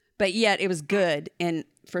 But yet it was good. And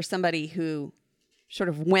for somebody who sort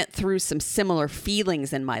of went through some similar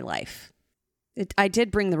feelings in my life. I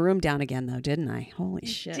did bring the room down again, though, didn't I? Holy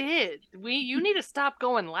shit. You did. You need to stop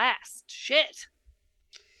going last. Shit.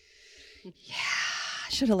 Yeah. I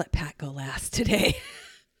should have let Pat go last today.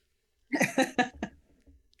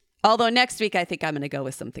 Although next week, I think I'm going to go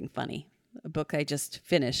with something funny. A book I just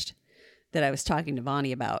finished that I was talking to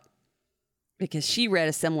Vonnie about. Because she read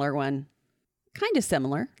a similar one, kind of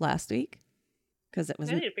similar, last week. Because it was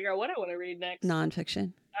I need to figure out what I want to read next.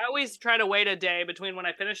 Nonfiction. I always try to wait a day between when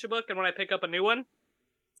I finish a book and when I pick up a new one.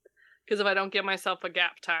 Because if I don't give myself a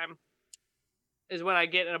gap time, is when I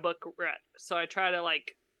get in a book read. So I try to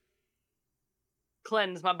like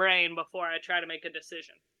cleanse my brain before I try to make a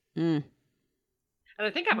decision. Mm. And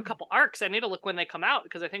I think I have a couple arcs. I need to look when they come out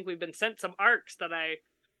because I think we've been sent some arcs that I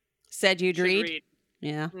said you'd read.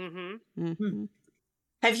 Yeah. Mm-hmm. Mm-hmm.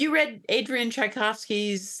 Have you read Adrian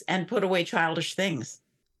Tchaikovsky's And Put Away Childish Things?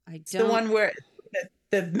 I don't. It's the one where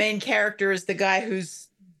the main character is the guy whose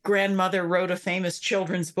grandmother wrote a famous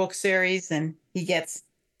children's book series and he gets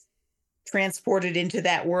transported into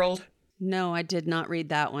that world. No, I did not read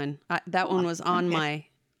that one. That one was on my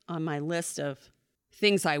list of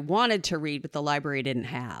things I wanted to read, but the library didn't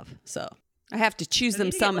have. So I have to choose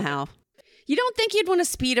them somehow. You don't think you'd want to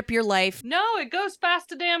speed up your life? No, it goes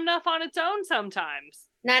fast damn enough on its own sometimes.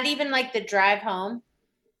 Not even like the drive home.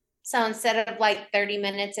 So instead of like 30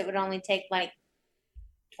 minutes, it would only take like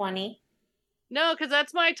 20. No, because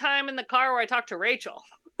that's my time in the car where I talk to Rachel.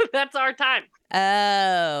 That's our time.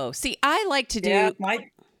 Oh, see, I like to do... Yeah,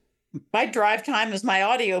 my drive time is my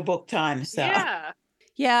audiobook time. So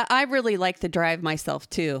Yeah, I really like the drive myself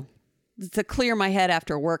too. To clear my head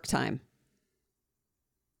after work time.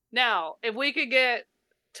 Now, if we could get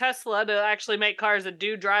Tesla to actually make cars that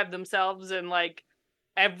do drive themselves and like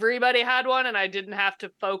everybody had one and I didn't have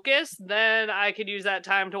to focus, then I could use that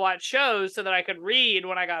time to watch shows so that I could read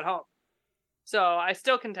when I got home. So I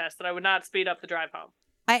still contest that I would not speed up the drive home.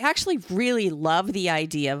 I actually really love the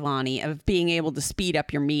idea, Vonnie, of being able to speed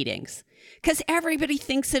up your meetings because everybody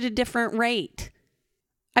thinks at a different rate.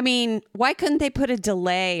 I mean, why couldn't they put a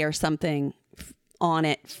delay or something on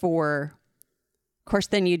it for... Of course,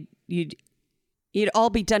 then you'd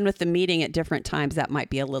all be done with the meeting at different times. That might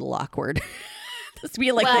be a little awkward. Just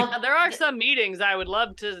be like, there are some meetings I would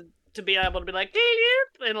love to be able to be like,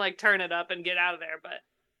 and like turn it up and get out of there.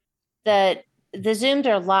 But the Zooms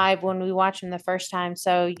are live when we watch them the first time,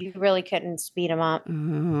 so you really couldn't speed them up.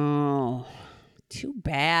 Oh, too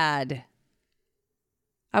bad.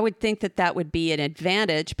 I would think that would be an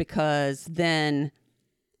advantage because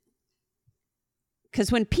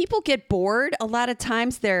when people get bored, a lot of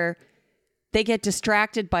times they get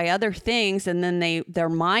distracted by other things and then their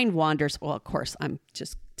mind wanders. Well, of course, I'm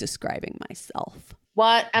just describing myself.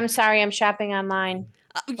 What? I'm sorry, I'm shopping online.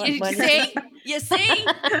 You see?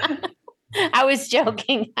 I was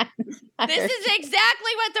joking. This is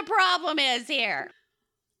exactly what the problem is here.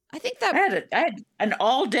 I think that I had an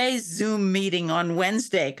all-day Zoom meeting on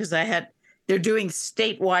Wednesday because they're doing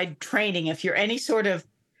statewide training. If you're any sort of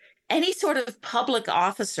public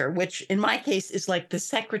officer, which in my case is like the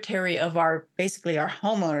secretary of basically our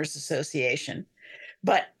homeowners association,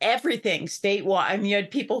 but everything statewide. I mean, you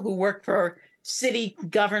had people who work for city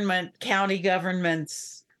government, county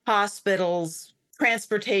governments, hospitals,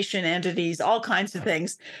 transportation entities, all kinds of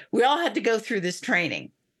things. We all had to go through this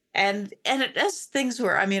training. And it does things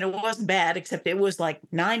where, I mean, it wasn't bad, except it was like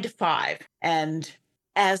 9 to 5. And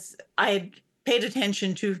as I paid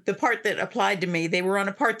attention to the part that applied to me, they were on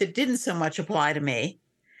a part that didn't so much apply to me.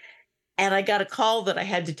 And I got a call that I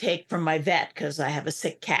had to take from my vet because I have a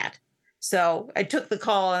sick cat. So I took the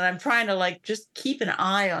call and I'm trying to like just keep an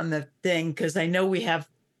eye on the thing because I know we have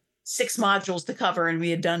 6 modules to cover and we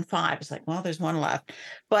had done 5. It's like, well, there's 1 left.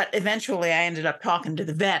 But eventually I ended up talking to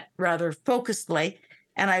the vet rather focusedly.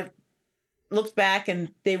 And I looked back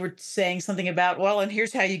and they were saying something about, well, and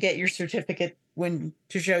here's how you get your certificate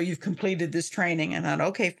to show you've completed this training. And I thought,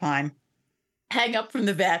 okay, fine. Hang up from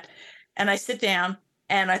the vet. And I sit down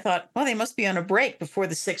and I thought, well, they must be on a break before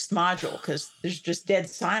the 6th module because there's just dead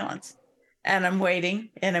silence. And I'm waiting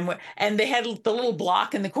and they had the little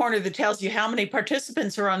block in the corner that tells you how many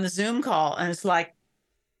participants are on the Zoom call. And it's like,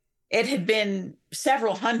 it had been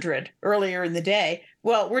several hundred earlier in the day.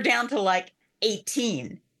 Well, we're down to like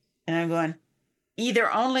 18. And I'm going,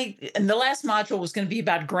 and the last module was going to be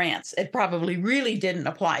about grants. It probably really didn't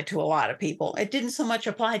apply to a lot of people. It didn't so much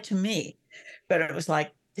apply to me, but it was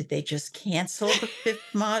like, did they just cancel the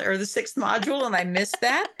 5th mod or the 6th module? And I missed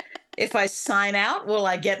that. if I sign out, will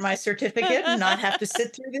I get my certificate and not have to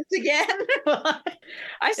sit through this again?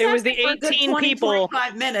 I sat It was the there for a good 18 20, people.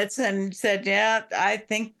 25 minutes and said, yeah, I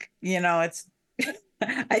think, it's,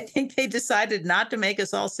 I think they decided not to make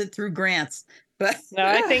us all sit through grants. But no,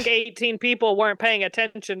 I think 18 people weren't paying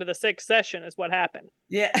attention to the 6th session is what happened.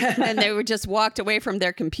 Yeah. And they were just walked away from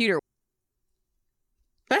their computer.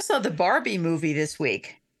 I saw the Barbie movie this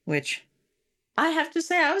week, which I have to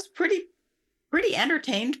say I was pretty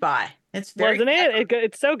entertained by. It's very Wasn't it?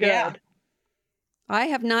 It's so good. Yeah. I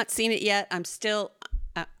have not seen it yet. I'm still,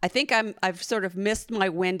 I think I've sort of missed my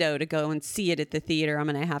window to go and see it at the theater. I'm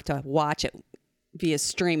going to have to watch it via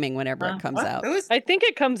streaming whenever it comes out. I think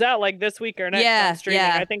it comes out like this week or next on streaming.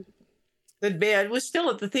 Yeah. I think it was still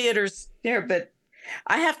at the theaters there, but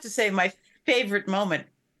I have to say my favorite moment,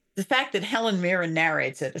 the fact that Helen Mirren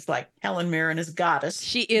narrates it. It's like Helen Mirren is goddess.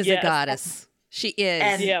 She is a goddess. She is.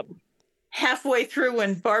 And halfway through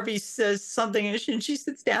when Barbie says something and she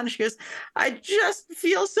sits down and she goes, I just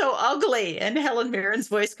feel so ugly. And Helen Mirren's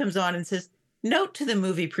voice comes on and says, note to the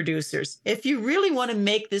movie producers, if you really want to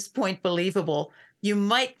make this point believable, you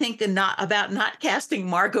might think about not casting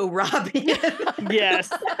Margot Robbie.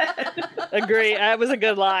 Yes. Agree. That was a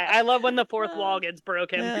good line. I love when the fourth wall gets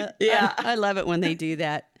broken. Yeah. I love it when they do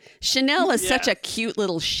that. Chanel is such a cute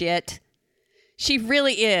little shit. She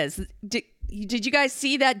really is. Did you guys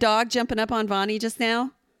see that dog jumping up on Vonnie just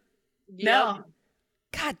now? No.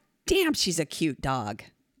 God damn, she's a cute dog.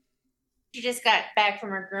 She just got back from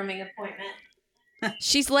her grooming appointment.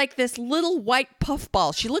 She's like this little white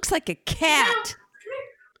puffball. She looks like a cat.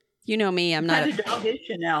 You know me, I'm not a dog is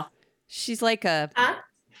Chanel. She's like a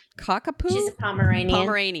cockapoo? She's a Pomeranian.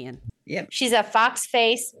 Pomeranian. Yep. She's a fox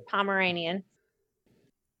face Pomeranian.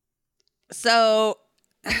 So,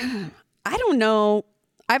 I don't know.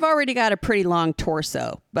 I've already got a pretty long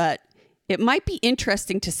torso, but it might be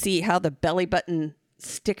interesting to see how the belly button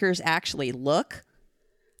stickers actually look.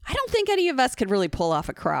 I don't think any of us could really pull off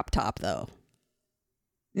a crop top, though.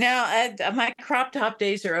 No, my crop top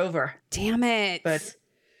days are over. Damn it. But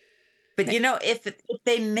if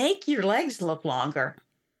they make your legs look longer,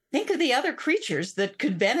 think of the other creatures that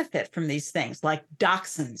could benefit from these things, like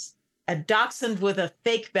dachshunds. A dachshund with a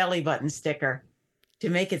fake belly button sticker to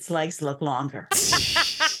make its legs look longer.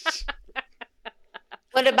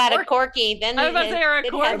 What about a corgi? Then I was about to say, or a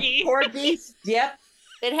corgi. Corgis, yep.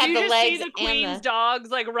 They'd have you the just legs see the and queen's dogs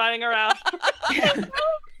like running around.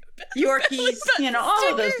 Yorkies,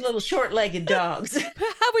 all of those little short-legged dogs.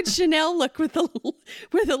 How would Chanel look with a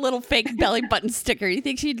little fake belly button sticker? You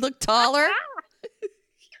think she'd look taller?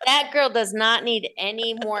 That girl does not need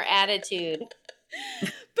any more attitude.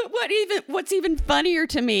 But what's even funnier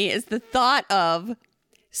to me is the thought of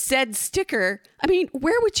said sticker. I mean,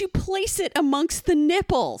 where would you place it amongst the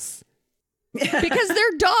nipples? Because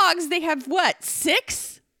they're dogs. They have what,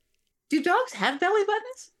 6? Do dogs have belly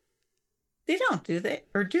buttons? They don't, do they?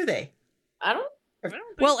 Or do they? I don't.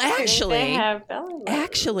 Well, They have belly buttons.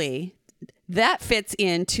 actually, that fits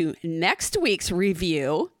into next week's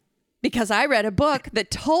review because I read a book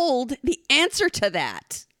that told the answer to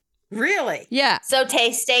that. Really? Yeah. So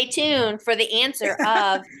stay tuned for the answer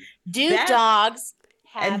of do dogs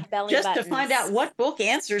have belly just buttons? to find out what book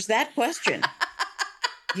answers that question,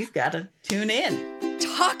 you've got to tune in.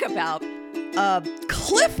 Talk about a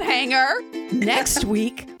cliffhanger next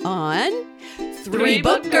week on Three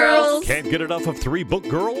Book Girls. Can't get enough of Three Book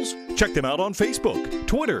Girls? Check them out on Facebook,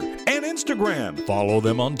 Twitter, and Instagram. Follow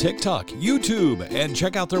them on TikTok, YouTube, and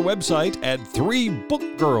check out their website at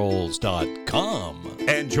threebookgirls.com.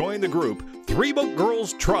 And join the group Three Book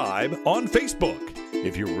Girls Tribe on Facebook.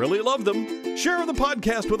 If you really love them, share the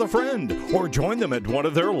podcast with a friend or join them at one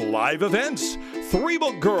of their live events. Three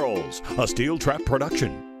Book Girls, a Steel Trap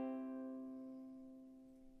production.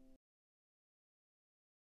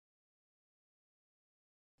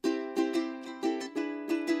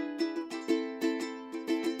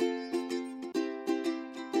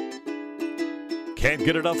 Can't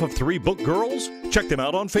get enough of Three Book Girls? Check them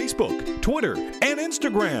out on Facebook, Twitter, and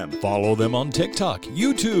Instagram. Follow them on TikTok,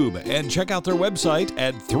 YouTube, and check out their website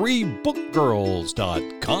at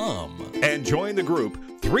threebookgirls.com. And join the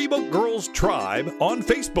group Three Book Girls Tribe on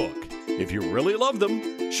Facebook. If you really love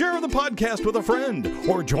them, share the podcast with a friend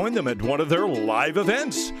or join them at one of their live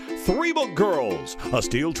events. Three Book Girls, a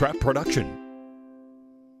Steel Trap production.